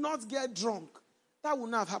God to not get drunk, that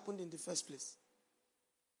would not have happened in the first place.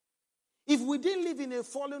 If we didn't live in a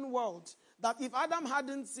fallen world, that if Adam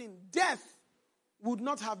hadn't sinned, death would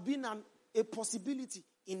not have been a possibility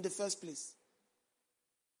in the first place.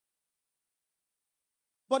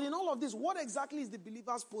 But in all of this, what exactly is the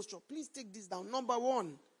believer's posture? Please take this down. Number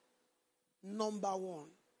one,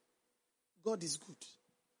 God is good.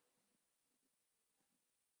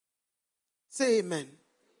 Say amen.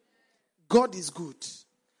 God is good.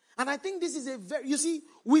 And I think this is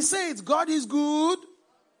we say it, God is good,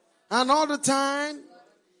 and all the time.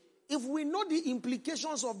 If we know the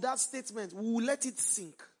implications of that statement, we will let it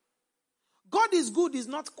sink. God is good is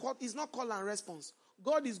not call and response.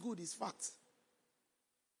 God is good is fact.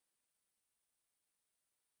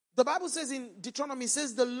 The Bible says in Deuteronomy, it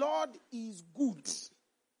says the Lord is good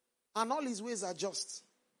and all his ways are just.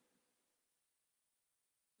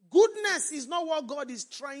 Goodness is not what God is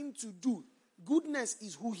trying to do. Goodness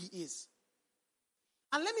is who he is.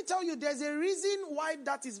 And let me tell you, there's a reason why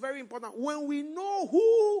that is very important. When we know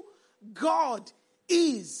who God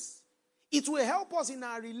is, it will help us in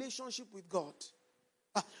our relationship with God.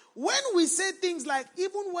 When we say things like,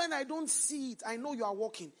 even when I don't see it, I know you are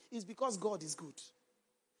walking, it's because God is good.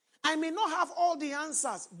 I may not have all the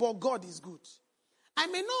answers, but God is good. I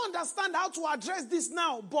may not understand how to address this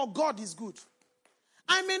now, but God is good.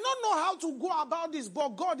 I may not know how to go about this, but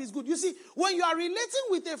God is good. You see, when you are relating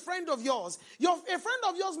with a friend of yours, a friend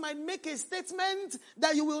of yours might make a statement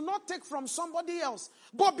that you will not take from somebody else.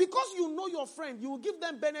 But because you know your friend, you will give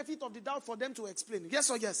them benefit of the doubt for them to explain. Yes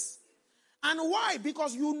or yes? And why?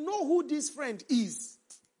 Because you know who this friend is.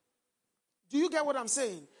 Do you get what I'm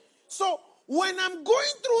saying? So, when I'm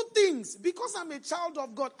going through things, because I'm a child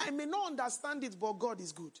of God, I may not understand it, but God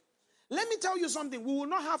is good. Let me tell you something. We will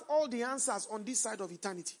not have all the answers on this side of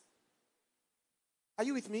eternity. Are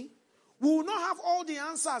you with me? We will not have all the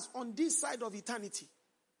answers on this side of eternity.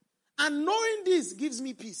 And knowing this gives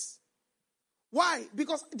me peace. Why?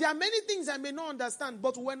 Because there are many things I may not understand,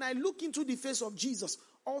 but when I look into the face of Jesus,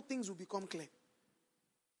 all things will become clear.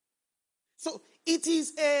 So it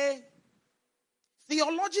is a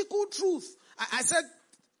theological truth. I said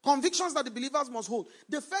convictions that the believers must hold.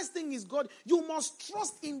 The first thing is God. You must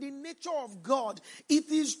trust in the nature of God. It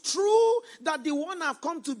is true that the one I've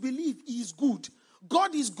come to believe is good.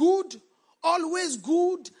 God is good, always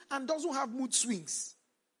good, and doesn't have mood swings.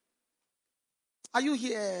 Are you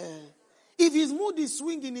here? If his mood is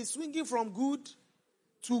swinging, he's swinging from good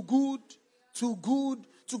to good to good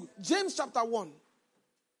to good. James chapter 1.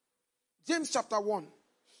 James chapter 1.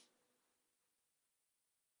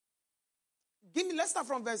 Let's start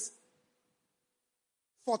from verse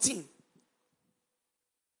 14.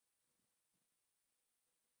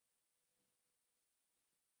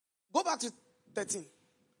 Go back to 13.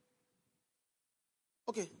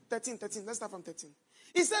 Okay, 13. Let's start from 13.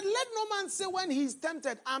 He said, let no man say when he is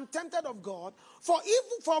tempted, I'm tempted of God. For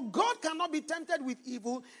God cannot be tempted with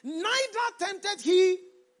evil, neither tempted he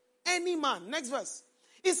any man. Next verse.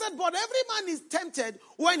 He said, but every man is tempted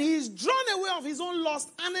when he is drawn away of his own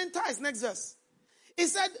lust and enticed. Next verse. He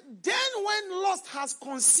said, then when lust has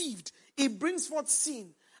conceived, it brings forth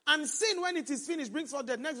sin. And sin, when it is finished, brings forth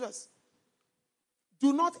death. Next verse.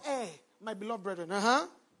 Do not err, my beloved brethren.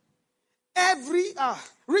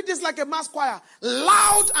 Read this like a mass choir.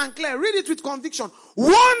 Loud and clear. Read it with conviction.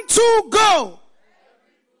 1, 2, go.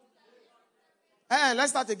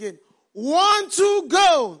 Let's start again. 1, 2,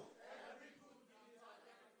 go.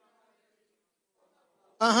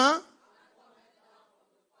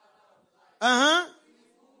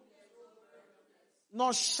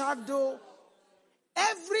 No shadow.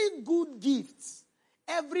 Every good gift,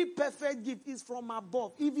 every perfect gift is from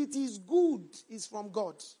above. If it is good, it's from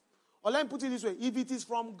God. Or let me put it this way. If it is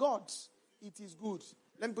from God, it is good.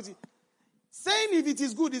 Let me put it. Saying if it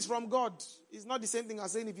is good is from God is not the same thing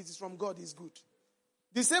as saying if it is from God is good.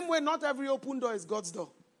 The same way, not every open door is God's door.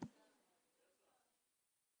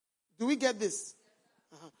 Do we get this?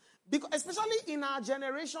 Because especially in our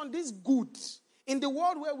generation, this good, in the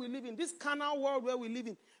world where we live in, this carnal world where we live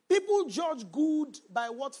in, people judge good by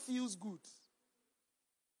what feels good.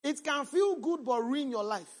 It can feel good but ruin your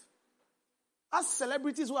life. Ask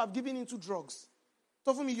celebrities who have given into drugs.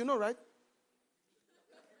 So for me, you know, right?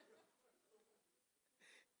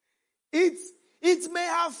 It may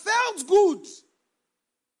have felt good,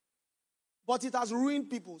 but it has ruined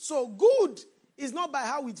people. So good is not by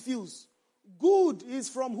how it feels. Good is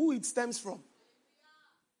from who it stems from.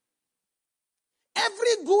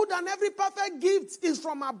 Every good and every perfect gift is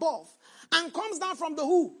from above and comes down from the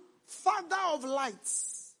who? Father of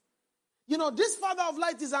lights. You know, this Father of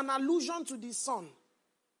light is an allusion to the Son.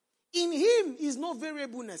 In him is no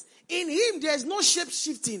variableness. In him there is no shape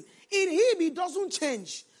shifting. In him it doesn't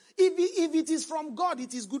change. If it is from God,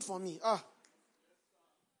 it is good for me.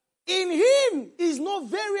 In him is no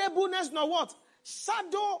variableness, nor what?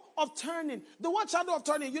 Shadow of turning. The word shadow of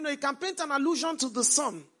turning, you know, it can paint an allusion to the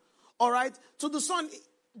sun. All right? To the sun,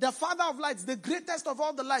 the Father of lights, the greatest of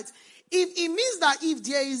all the lights. It means that if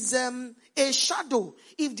there is a shadow,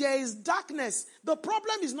 if there is darkness, the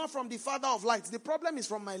problem is not from the Father of lights. The problem is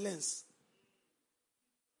from my lens.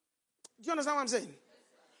 Do you understand what I'm saying?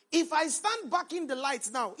 If I stand back in the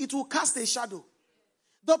lights now, it will cast a shadow.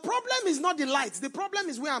 The problem is not the lights. The problem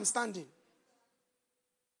is where I'm standing.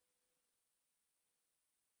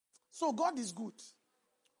 So God is good.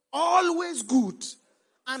 Always good.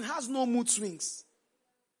 And has no mood swings.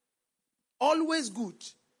 Always good.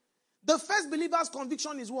 The first believer's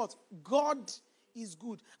conviction is what? God is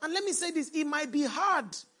good. And let me say this. It might be hard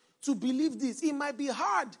to believe this. It might be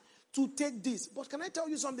hard to take this. But can I tell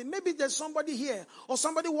you something? Maybe there's somebody here or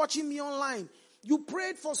somebody watching me online. You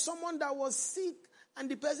prayed for someone that was sick and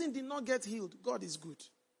the person did not get healed. God is good.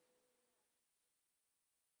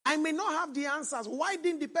 I may not have the answers. Why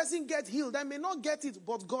didn't the person get healed? I may not get it,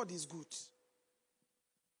 but God is good.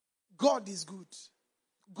 God is good.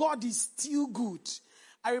 God is still good.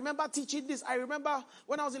 I remember teaching this. I remember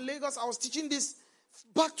when I was in Lagos, I was teaching this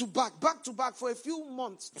back to back for a few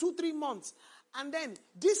months, 2-3 months. And then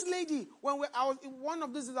this lady, one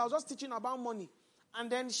of these days, I was just teaching about money.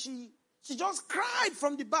 And then she just cried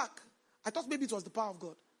from the back. I thought maybe it was the power of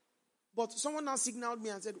God. But someone now signaled me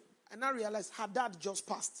and said, I now realized her dad just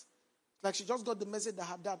passed. Like she just got the message that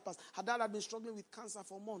her dad passed. Her dad had been struggling with cancer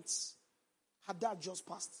for months. Her dad just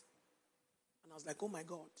passed. And I was like, oh my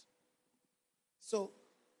God. So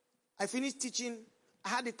I finished teaching. I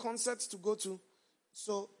had a concert to go to.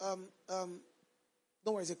 So, don't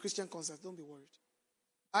worry, it's a Christian concert. Don't be worried.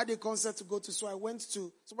 I had a concert to go to. So I went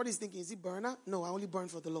to, somebody's thinking, is it burner? No, I only burn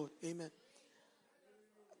for the Lord. Amen.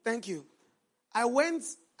 Thank you. I went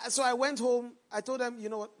home. I told them, you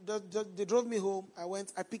know what, they drove me home.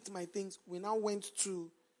 I picked my things. We now went to,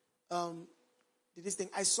 this thing.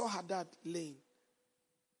 I saw her dad laying.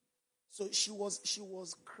 So she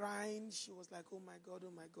was crying. She was like, oh my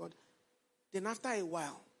God. Then after a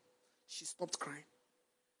while, she stopped crying.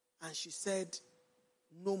 And she said,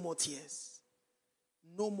 no more tears.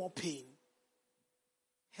 No more pain.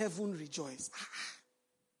 Heaven rejoice.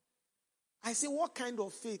 I say, what kind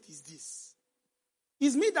of faith is this?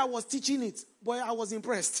 It's me that was teaching it, but I was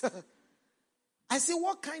impressed. I say,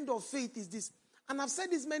 what kind of faith is this? And I've said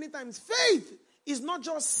this many times. Faith is not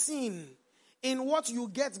just seen in what you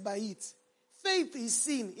get by it. Faith is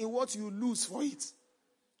seen in what you lose for it.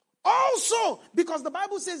 Also, because the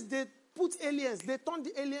Bible says they turned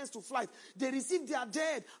the aliens to flight. They received their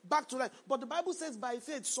dead back to life. But the Bible says by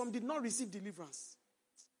faith, some did not receive deliverance.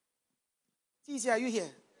 See, are you here?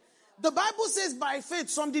 The Bible says by faith,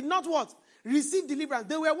 some did not what? Receive deliverance.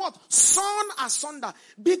 They were what? Sawn asunder.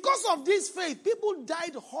 Because of this faith, people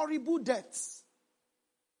died horrible deaths.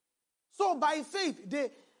 So by faith,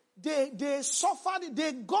 they suffered,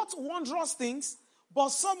 they got wondrous things, but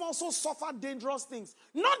some also suffered dangerous things.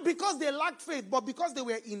 Not because they lacked faith, but because they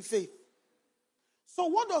were in faith. So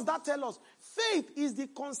what does that tell us? Faith is the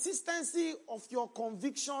consistency of your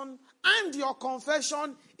conviction and your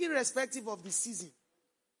confession irrespective of the season.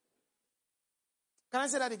 Can I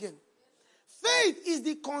say that again? Faith is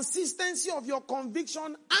the consistency of your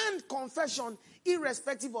conviction and confession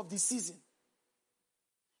irrespective of the season.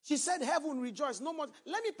 She said, heaven rejoice. No more.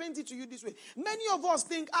 Let me paint it to you this way. Many of us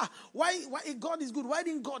think, why if God is good? Why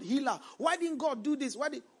didn't God heal her? Why didn't God do this?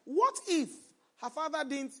 What if her father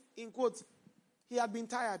didn't, in quotes, he had been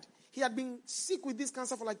tired. He had been sick with this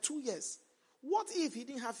cancer for like 2 years. What if he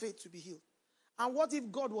didn't have faith to be healed? And what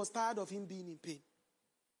if God was tired of him being in pain?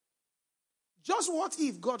 Just what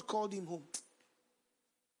if God called him home?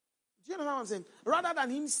 Do you know what I'm saying? Rather than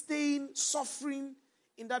him staying, suffering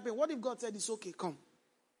in that pain, what if God said, it's okay, come?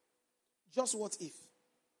 Just what if?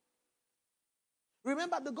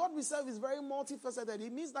 Remember, the God we serve is very multifaceted.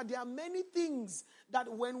 It means that there are many things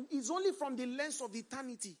that when it's only from the lens of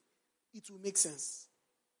eternity, it will make sense.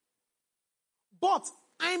 But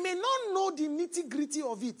I may not know the nitty-gritty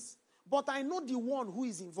of it, but I know the one who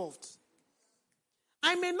is involved.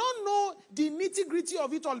 I may not know the nitty-gritty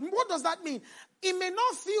of it all. What does that mean? It may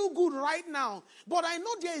not feel good right now, but I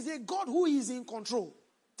know there is a God who is in control.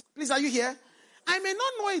 Please, are you here? I may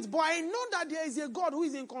not know it, but I know that there is a God who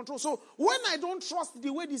is in control. So when I don't trust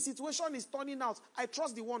the way the situation is turning out, I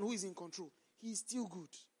trust the one who is in control. He is still good.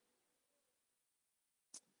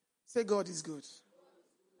 Say, God is good.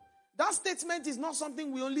 That statement is not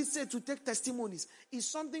something we only say to take testimonies. It's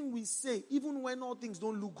something we say even when all things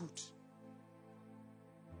don't look good.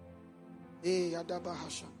 Adaba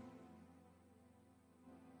Hashem.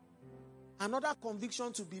 Another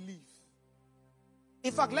conviction to believe.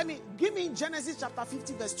 In fact, give me Genesis chapter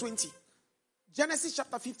 50 verse 20. Genesis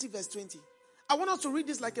chapter 50 verse 20. I want us to read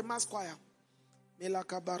this like a mass choir.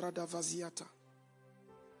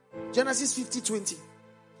 Genesis 50, 20.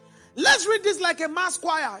 Let's read this like a mass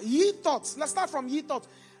choir. Ye thoughts. Let's start from ye thoughts.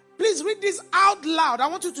 Please read this out loud. I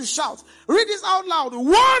want you to shout. Read this out loud.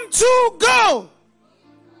 1, 2, go.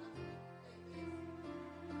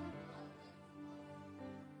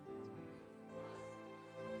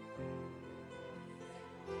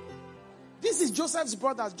 this is Joseph's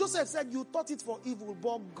brothers. Joseph said, you thought it for evil,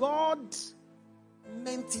 but God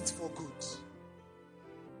meant it for good.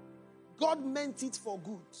 God meant it for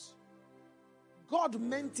good. God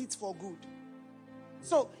meant it for good.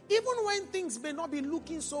 So, even when things may not be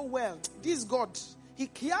looking so well, this God, He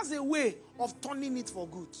has a way of turning it for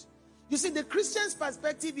good. You see, the Christian's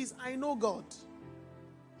perspective is, I know God.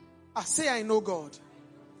 I say I know God.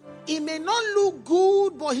 It may not look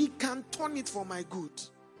good, but He can turn it for my good.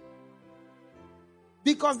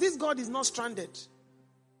 Because this God is not stranded.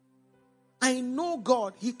 I know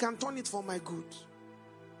God, He can turn it for my good.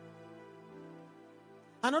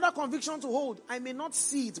 Another conviction to hold, I may not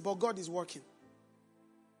see it, but God is working.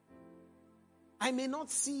 I may not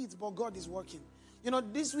see it, but God is working. You know,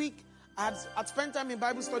 this week, I had spent time in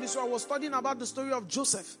Bible study, so I was studying about the story of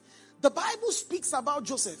Joseph. The Bible speaks about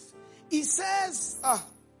Joseph. It says,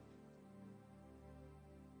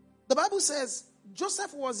 the Bible says,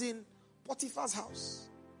 Joseph was in Potiphar's house.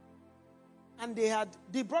 And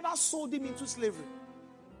the brothers sold him into slavery.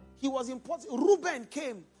 He was in Reuben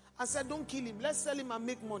came and said, don't kill him. Let's sell him and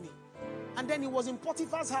make money. And then he was in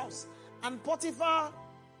Potiphar's house. And Potiphar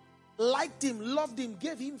liked him, loved him,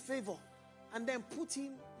 gave him favor. And then put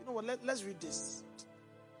him, you know what, let's read this.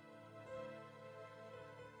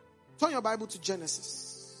 Turn your Bible to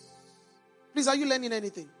Genesis. Please, are you learning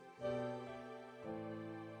anything?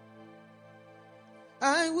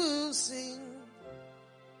 I will sing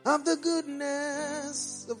of the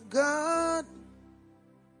goodness of God.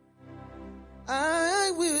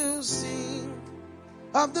 I will sing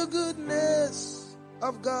of the goodness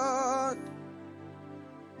of God.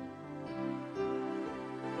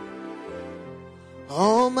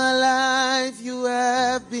 All my life you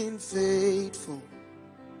have been faithful.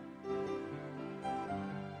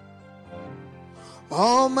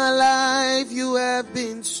 All my life you have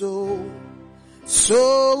been so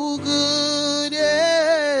good,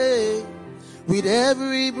 yeah. With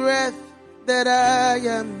every breath that I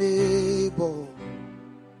am able,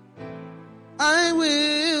 I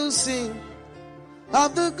will sing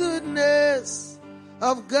of the goodness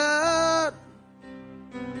of God.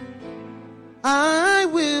 I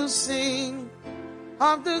will sing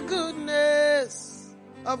of the goodness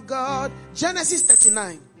of God. Genesis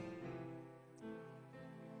 39.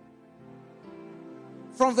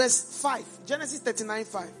 From verse 5. Genesis 39,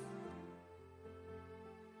 5.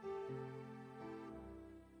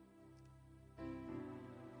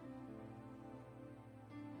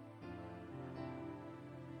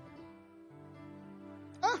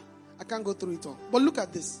 I can't go through it all. But look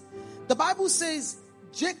at this. The Bible says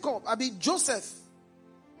Joseph,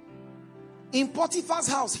 in Potiphar's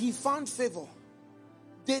house, he found favor.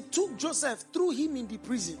 They took Joseph, threw him in the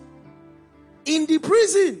prison. In the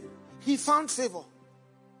prison, he found favor.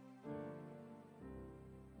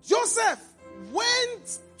 Joseph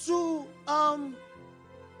went to,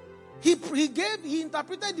 he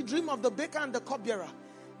interpreted the dream of the baker and the cupbearer.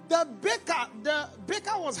 The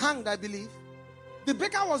baker was hanged, I believe. The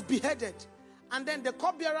baker was beheaded. And then the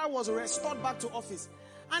cupbearer was restored back to office.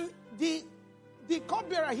 And the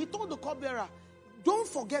cupbearer, he told the cupbearer, don't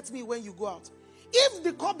forget me when you go out. If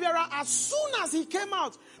the cupbearer, as soon as he came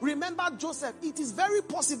out, remembered Joseph, it is very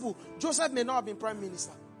possible Joseph may not have been prime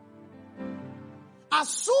minister. As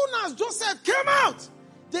soon as Joseph came out,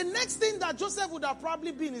 the next thing that Joseph would have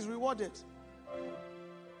probably been is rewarded.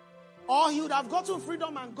 Or he would have gotten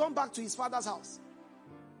freedom and gone back to his father's house.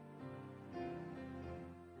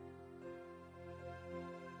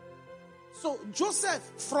 So Joseph,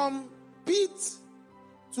 from pit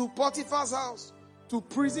to Potiphar's house to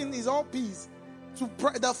prison, is all P's. To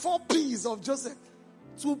the 4 P's of Joseph.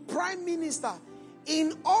 To prime minister.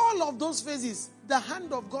 In all of those phases, the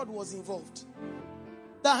hand of God was involved.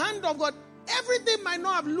 The hand of God, everything might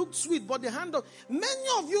not have looked sweet, but the hand of... Many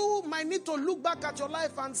of you might need to look back at your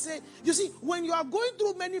life and say, you see, when you are going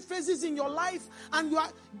through many phases in your life, and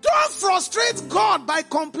don't frustrate God by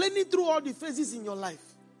complaining through all the phases in your life.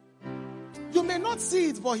 You may not see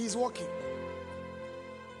it, but He's working.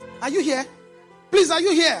 Are you here? Please, are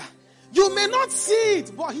you here? You may not see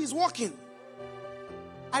it, but He's working.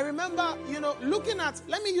 I remember, looking at,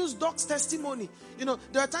 let me use Doc's testimony.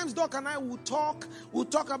 There are times Doc and I will talk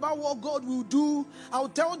about what God will do. I'll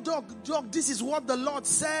tell Doc, this is what the Lord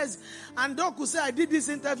says. And Doc will say, I did this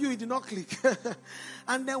interview, it did not click.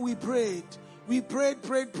 And then we prayed. We prayed.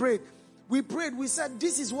 We prayed, we said,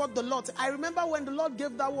 this is what the Lord... I remember when the Lord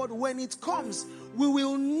gave that word, when it comes, we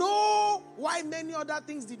will know why many other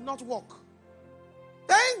things did not work.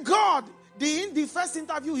 Thank God, the first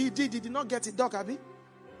interview he did not get it, Doc Abi.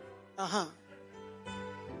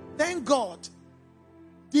 Thank God.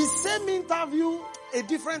 The same interview, a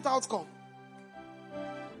different outcome.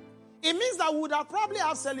 It means that we would have probably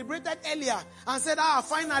have celebrated earlier and said,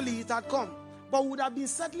 finally it had come. But we would have been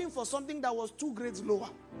settling for something that was 2 grades lower.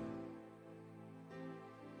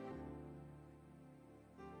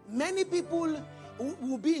 Many people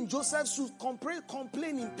will be in Joseph's shoes,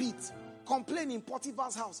 complain in pit, complain in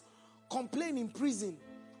Potiphar's house, complain in prison,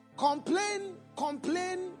 complain,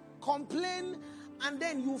 and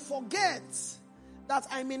then you forget that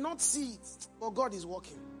I may not see it, but God is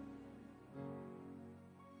working.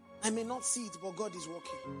 I may not see it, but God is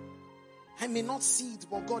working. I may not see it,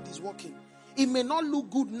 but God is working. It may not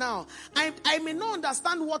look good now. I may not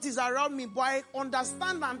understand what is around me, but I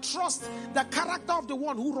understand and trust the character of the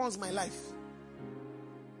one who runs my life.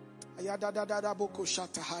 I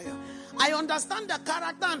understand the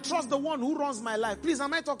character and trust the one who runs my life. Please,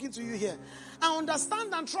 am I talking to you here? I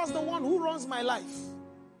understand and trust the one who runs my life.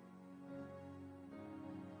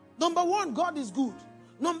 Number 1, God is good.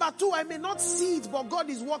 Number 2, I may not see it, but God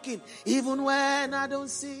is working. Even when I don't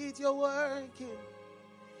see it, you're working.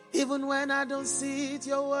 Even when I don't see it,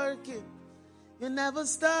 you're working. You never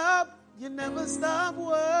stop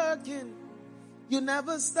working. You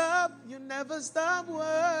never stop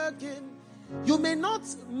working. You may not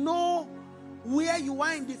know where you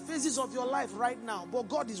are in the phases of your life right now, but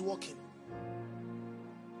God is working.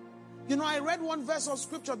 You know, I read one verse of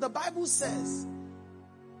scripture. The Bible says,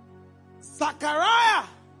 Zechariah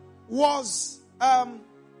was,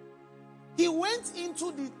 he went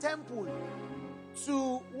into the temple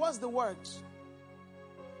to, what's the word?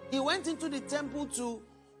 He went into the temple to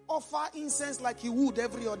offer incense like he would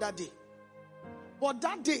every other day. But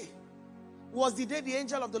that day was the day the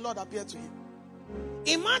angel of the Lord appeared to him.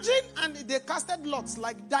 Imagine, and they casted lots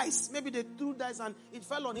like dice. Maybe they threw dice and it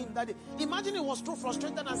fell on him that day. Imagine he was so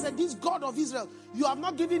frustrated and said, this God of Israel, you have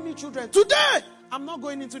not given me children. Today, I'm not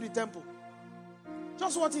going into the temple.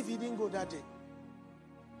 Just what if he didn't go that day?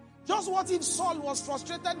 Just what if Saul was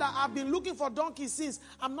frustrated that I've been looking for donkeys since,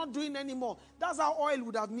 I'm not doing anymore. That's how oil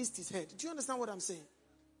would have missed his head. Do you understand what I'm saying?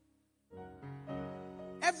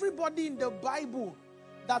 Everybody in the Bible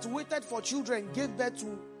that waited for children gave birth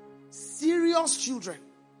to serious children.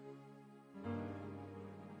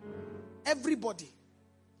 Everybody.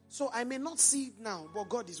 So I may not see it now, but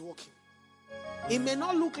God is working. It may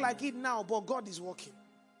not look like it now, but God is working.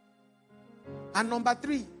 And number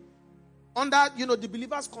 3, under, the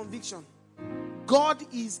believer's conviction, God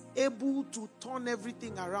is able to turn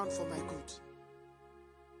everything around for my good.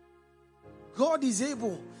 God is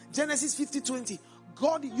able. Genesis 50:20.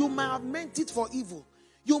 God, you might have meant it for evil.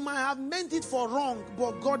 You might have meant it for wrong,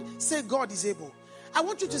 but God is able. I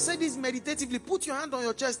want you to say this meditatively. Put your hand on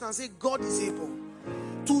your chest and say, God is able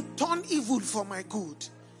to turn evil for my good.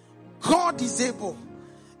 God is able.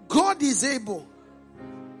 God is able.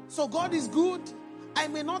 So God is good. I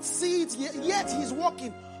may not see it yet he's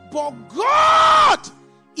working. But God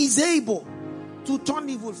is able to turn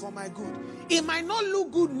evil for my good. It might not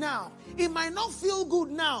look good now. It might not feel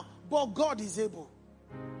good now. But God is able.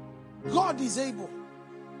 God is able.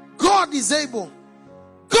 God is able.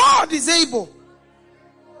 God is able.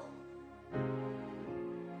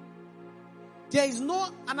 There is no,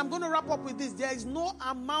 and I'm going to wrap up with this, there is no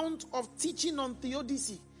amount of teaching on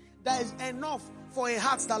theodicy that is enough for a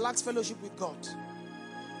heart that lacks fellowship with God.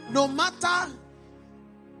 No matter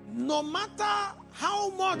how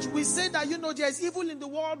much we say that, there is evil in the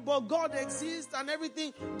world, but God exists and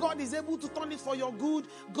everything, God is able to turn it for your good,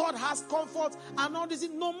 God has comfort and all this.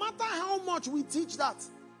 No matter how much we teach that,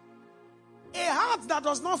 a heart that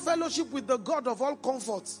does not fellowship with the God of all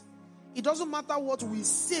comfort, it doesn't matter what we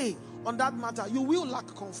say on that matter, you will lack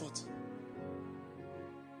comfort.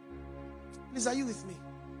 Please, are you with me?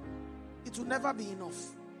 It will never be enough.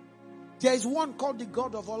 There is one called the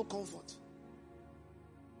God of all comfort.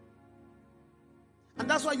 And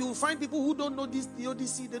that's why you will find people who don't know this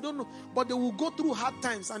theodicy, they don't know, but they will go through hard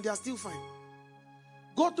times and they are still fine.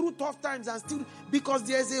 Go through tough times and still, because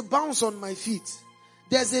there is a bounce on my feet.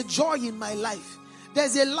 There's a joy in my life.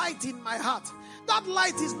 There's a light in my heart. That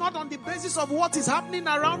light is not on the basis of what is happening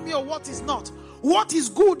around me or what is not. What is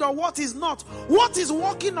good or what is not. What is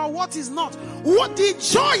working or what is not. What the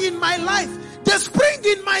joy in my life, the spring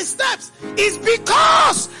in my steps is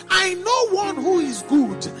because I know one who is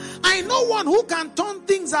good. I know one who can turn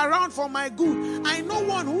things around for my good. I know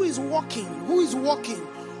one who is working, who is working,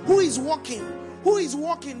 who is working, who is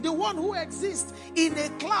working. The one who exists in a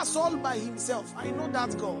class all by himself. I know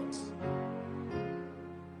that God.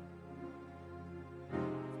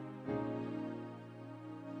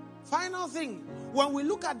 Final thing, when we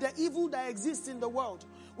look at the evil that exists in the world,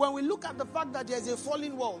 when we look at the fact that there is a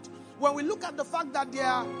fallen world, when we look at the fact that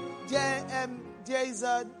there there is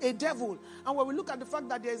a devil. And when we look at the fact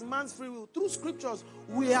that there is man's free will, through scriptures,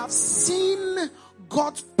 we have seen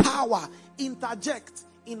God's power interject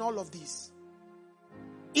in all of this.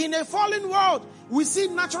 In a fallen world, we see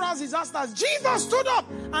natural disasters. Jesus stood up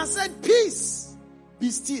and said, peace, be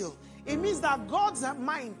still. It means that God's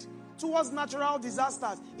mind towards natural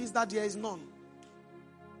disasters is that there is none.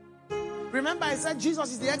 Remember, I said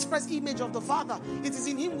Jesus is the express image of the Father. It is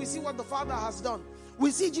in him we see what the Father has done.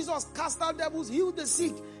 We see Jesus cast out devils, heal the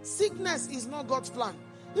sick. Sickness is not God's plan.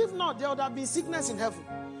 If not, there would have been sickness in heaven.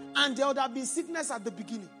 And there would have been sickness at the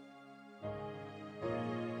beginning.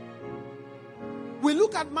 We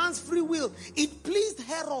look at man's free will. It pleased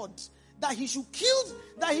Herod that he should kill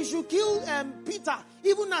Peter,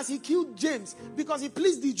 even as he killed James, because he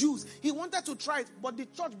pleased the Jews. He wanted to try it, but the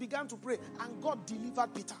church began to pray, and God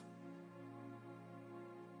delivered Peter.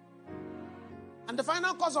 And the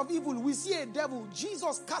final cause of evil, we see a devil.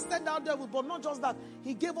 Jesus casted out devils, but not just that.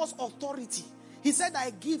 He gave us authority. He said,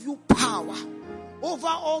 I give you power over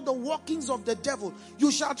all the workings of the devil.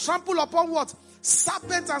 You shall trample upon what?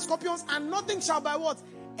 Serpents and scorpions, and nothing shall by what?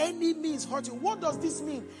 Any means hurt you. What does this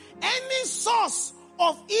mean? Any source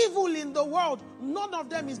of evil in the world, none of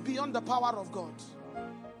them is beyond the power of God.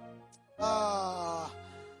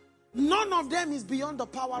 None of them is beyond the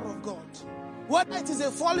power of God. Whether it is a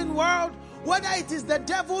fallen world, whether it is the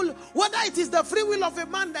devil, whether it is the free will of a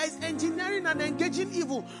man that is engineering and engaging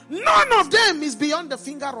evil, none of them is beyond the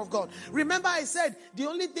finger of God. Remember, I said the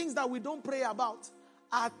only things that we don't pray about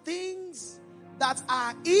are things that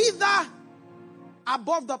are either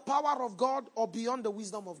above the power of God or beyond the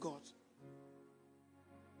wisdom of God.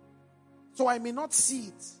 So I may not see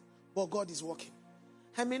it, but God is working.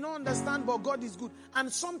 I may not understand, but God is good.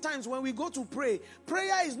 And sometimes when we go to pray,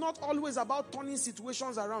 prayer is not always about turning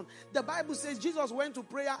situations around. The Bible says Jesus went to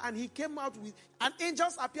prayer and he came out with, and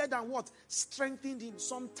angels appeared and what? Strengthened him.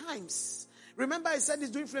 Sometimes. Remember I said this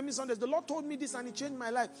during Flaming Sundays. The Lord told me this and it changed my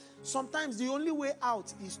life. Sometimes the only way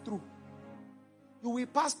out is through. You will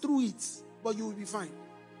pass through it, but you will be fine.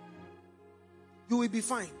 You will be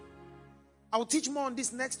fine. I'll teach more on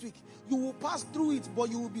this next week. You will pass through it,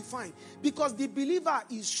 but you will be fine. Because the believer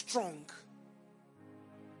is strong.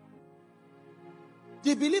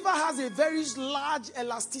 The believer has a very large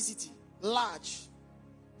elasticity. Large.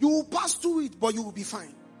 You will pass through it, but you will be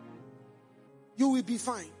fine. You will be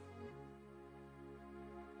fine.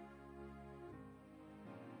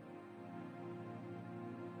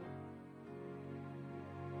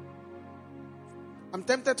 I'm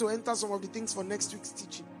tempted to enter some of the things for next week's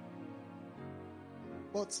teaching.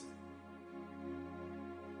 But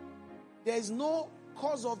there is no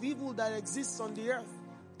cause of evil that exists on the earth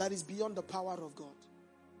that is beyond the power of God.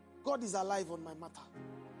 God is alive on my matter.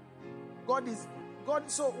 God.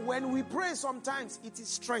 So when we pray sometimes, it is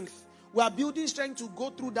strength. We are building strength to go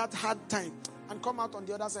through that hard time and come out on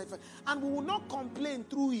the other side. And we will not complain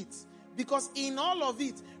through it. Because in all of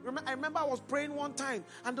it, I remember I was praying one time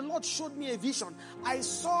and the Lord showed me a vision. I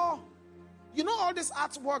saw, you know all this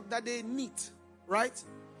artwork that they knit, right?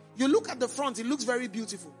 You look at the front, it looks very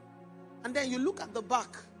beautiful. And then you look at the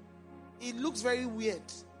back, it looks very weird,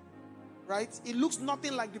 right? It looks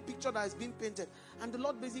nothing like the picture that has been painted. And the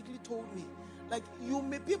Lord basically told me, like,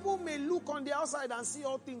 people may look on the outside and see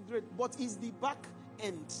all things great, but it's the back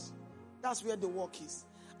end. That's where the work is.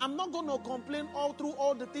 I'm not going to complain all through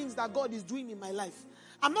all the things that God is doing in my life.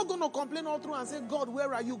 I'm not going to complain all through and say, God,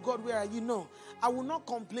 where are you? God, where are you? No, I will not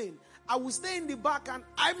complain. I will stay in the back and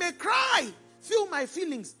I may cry, feel my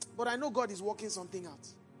feelings, but I know God is working something out.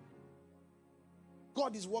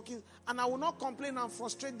 God is working, and I will not complain and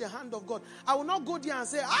frustrate the hand of God. I will not go there and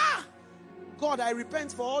say, God, I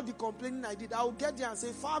repent for all the complaining I did. I will get there and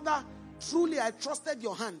say, Father, truly I trusted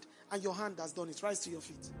your hand, and your hand has done it. Rise to your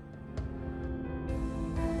feet.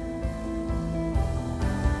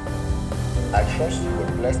 I trust you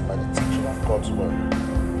were blessed by the teaching of God's word.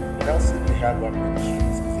 Nelson Behavior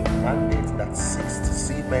Ministries is a mandate that seeks to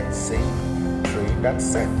see men saved, trained, and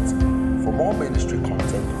sent. For more ministry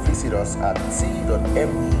content, visit us at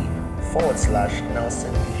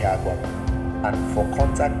t.me/Nelson Behavior. And for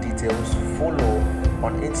contact details, follow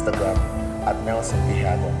on Instagram at Nelson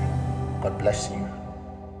Behavior. God bless you.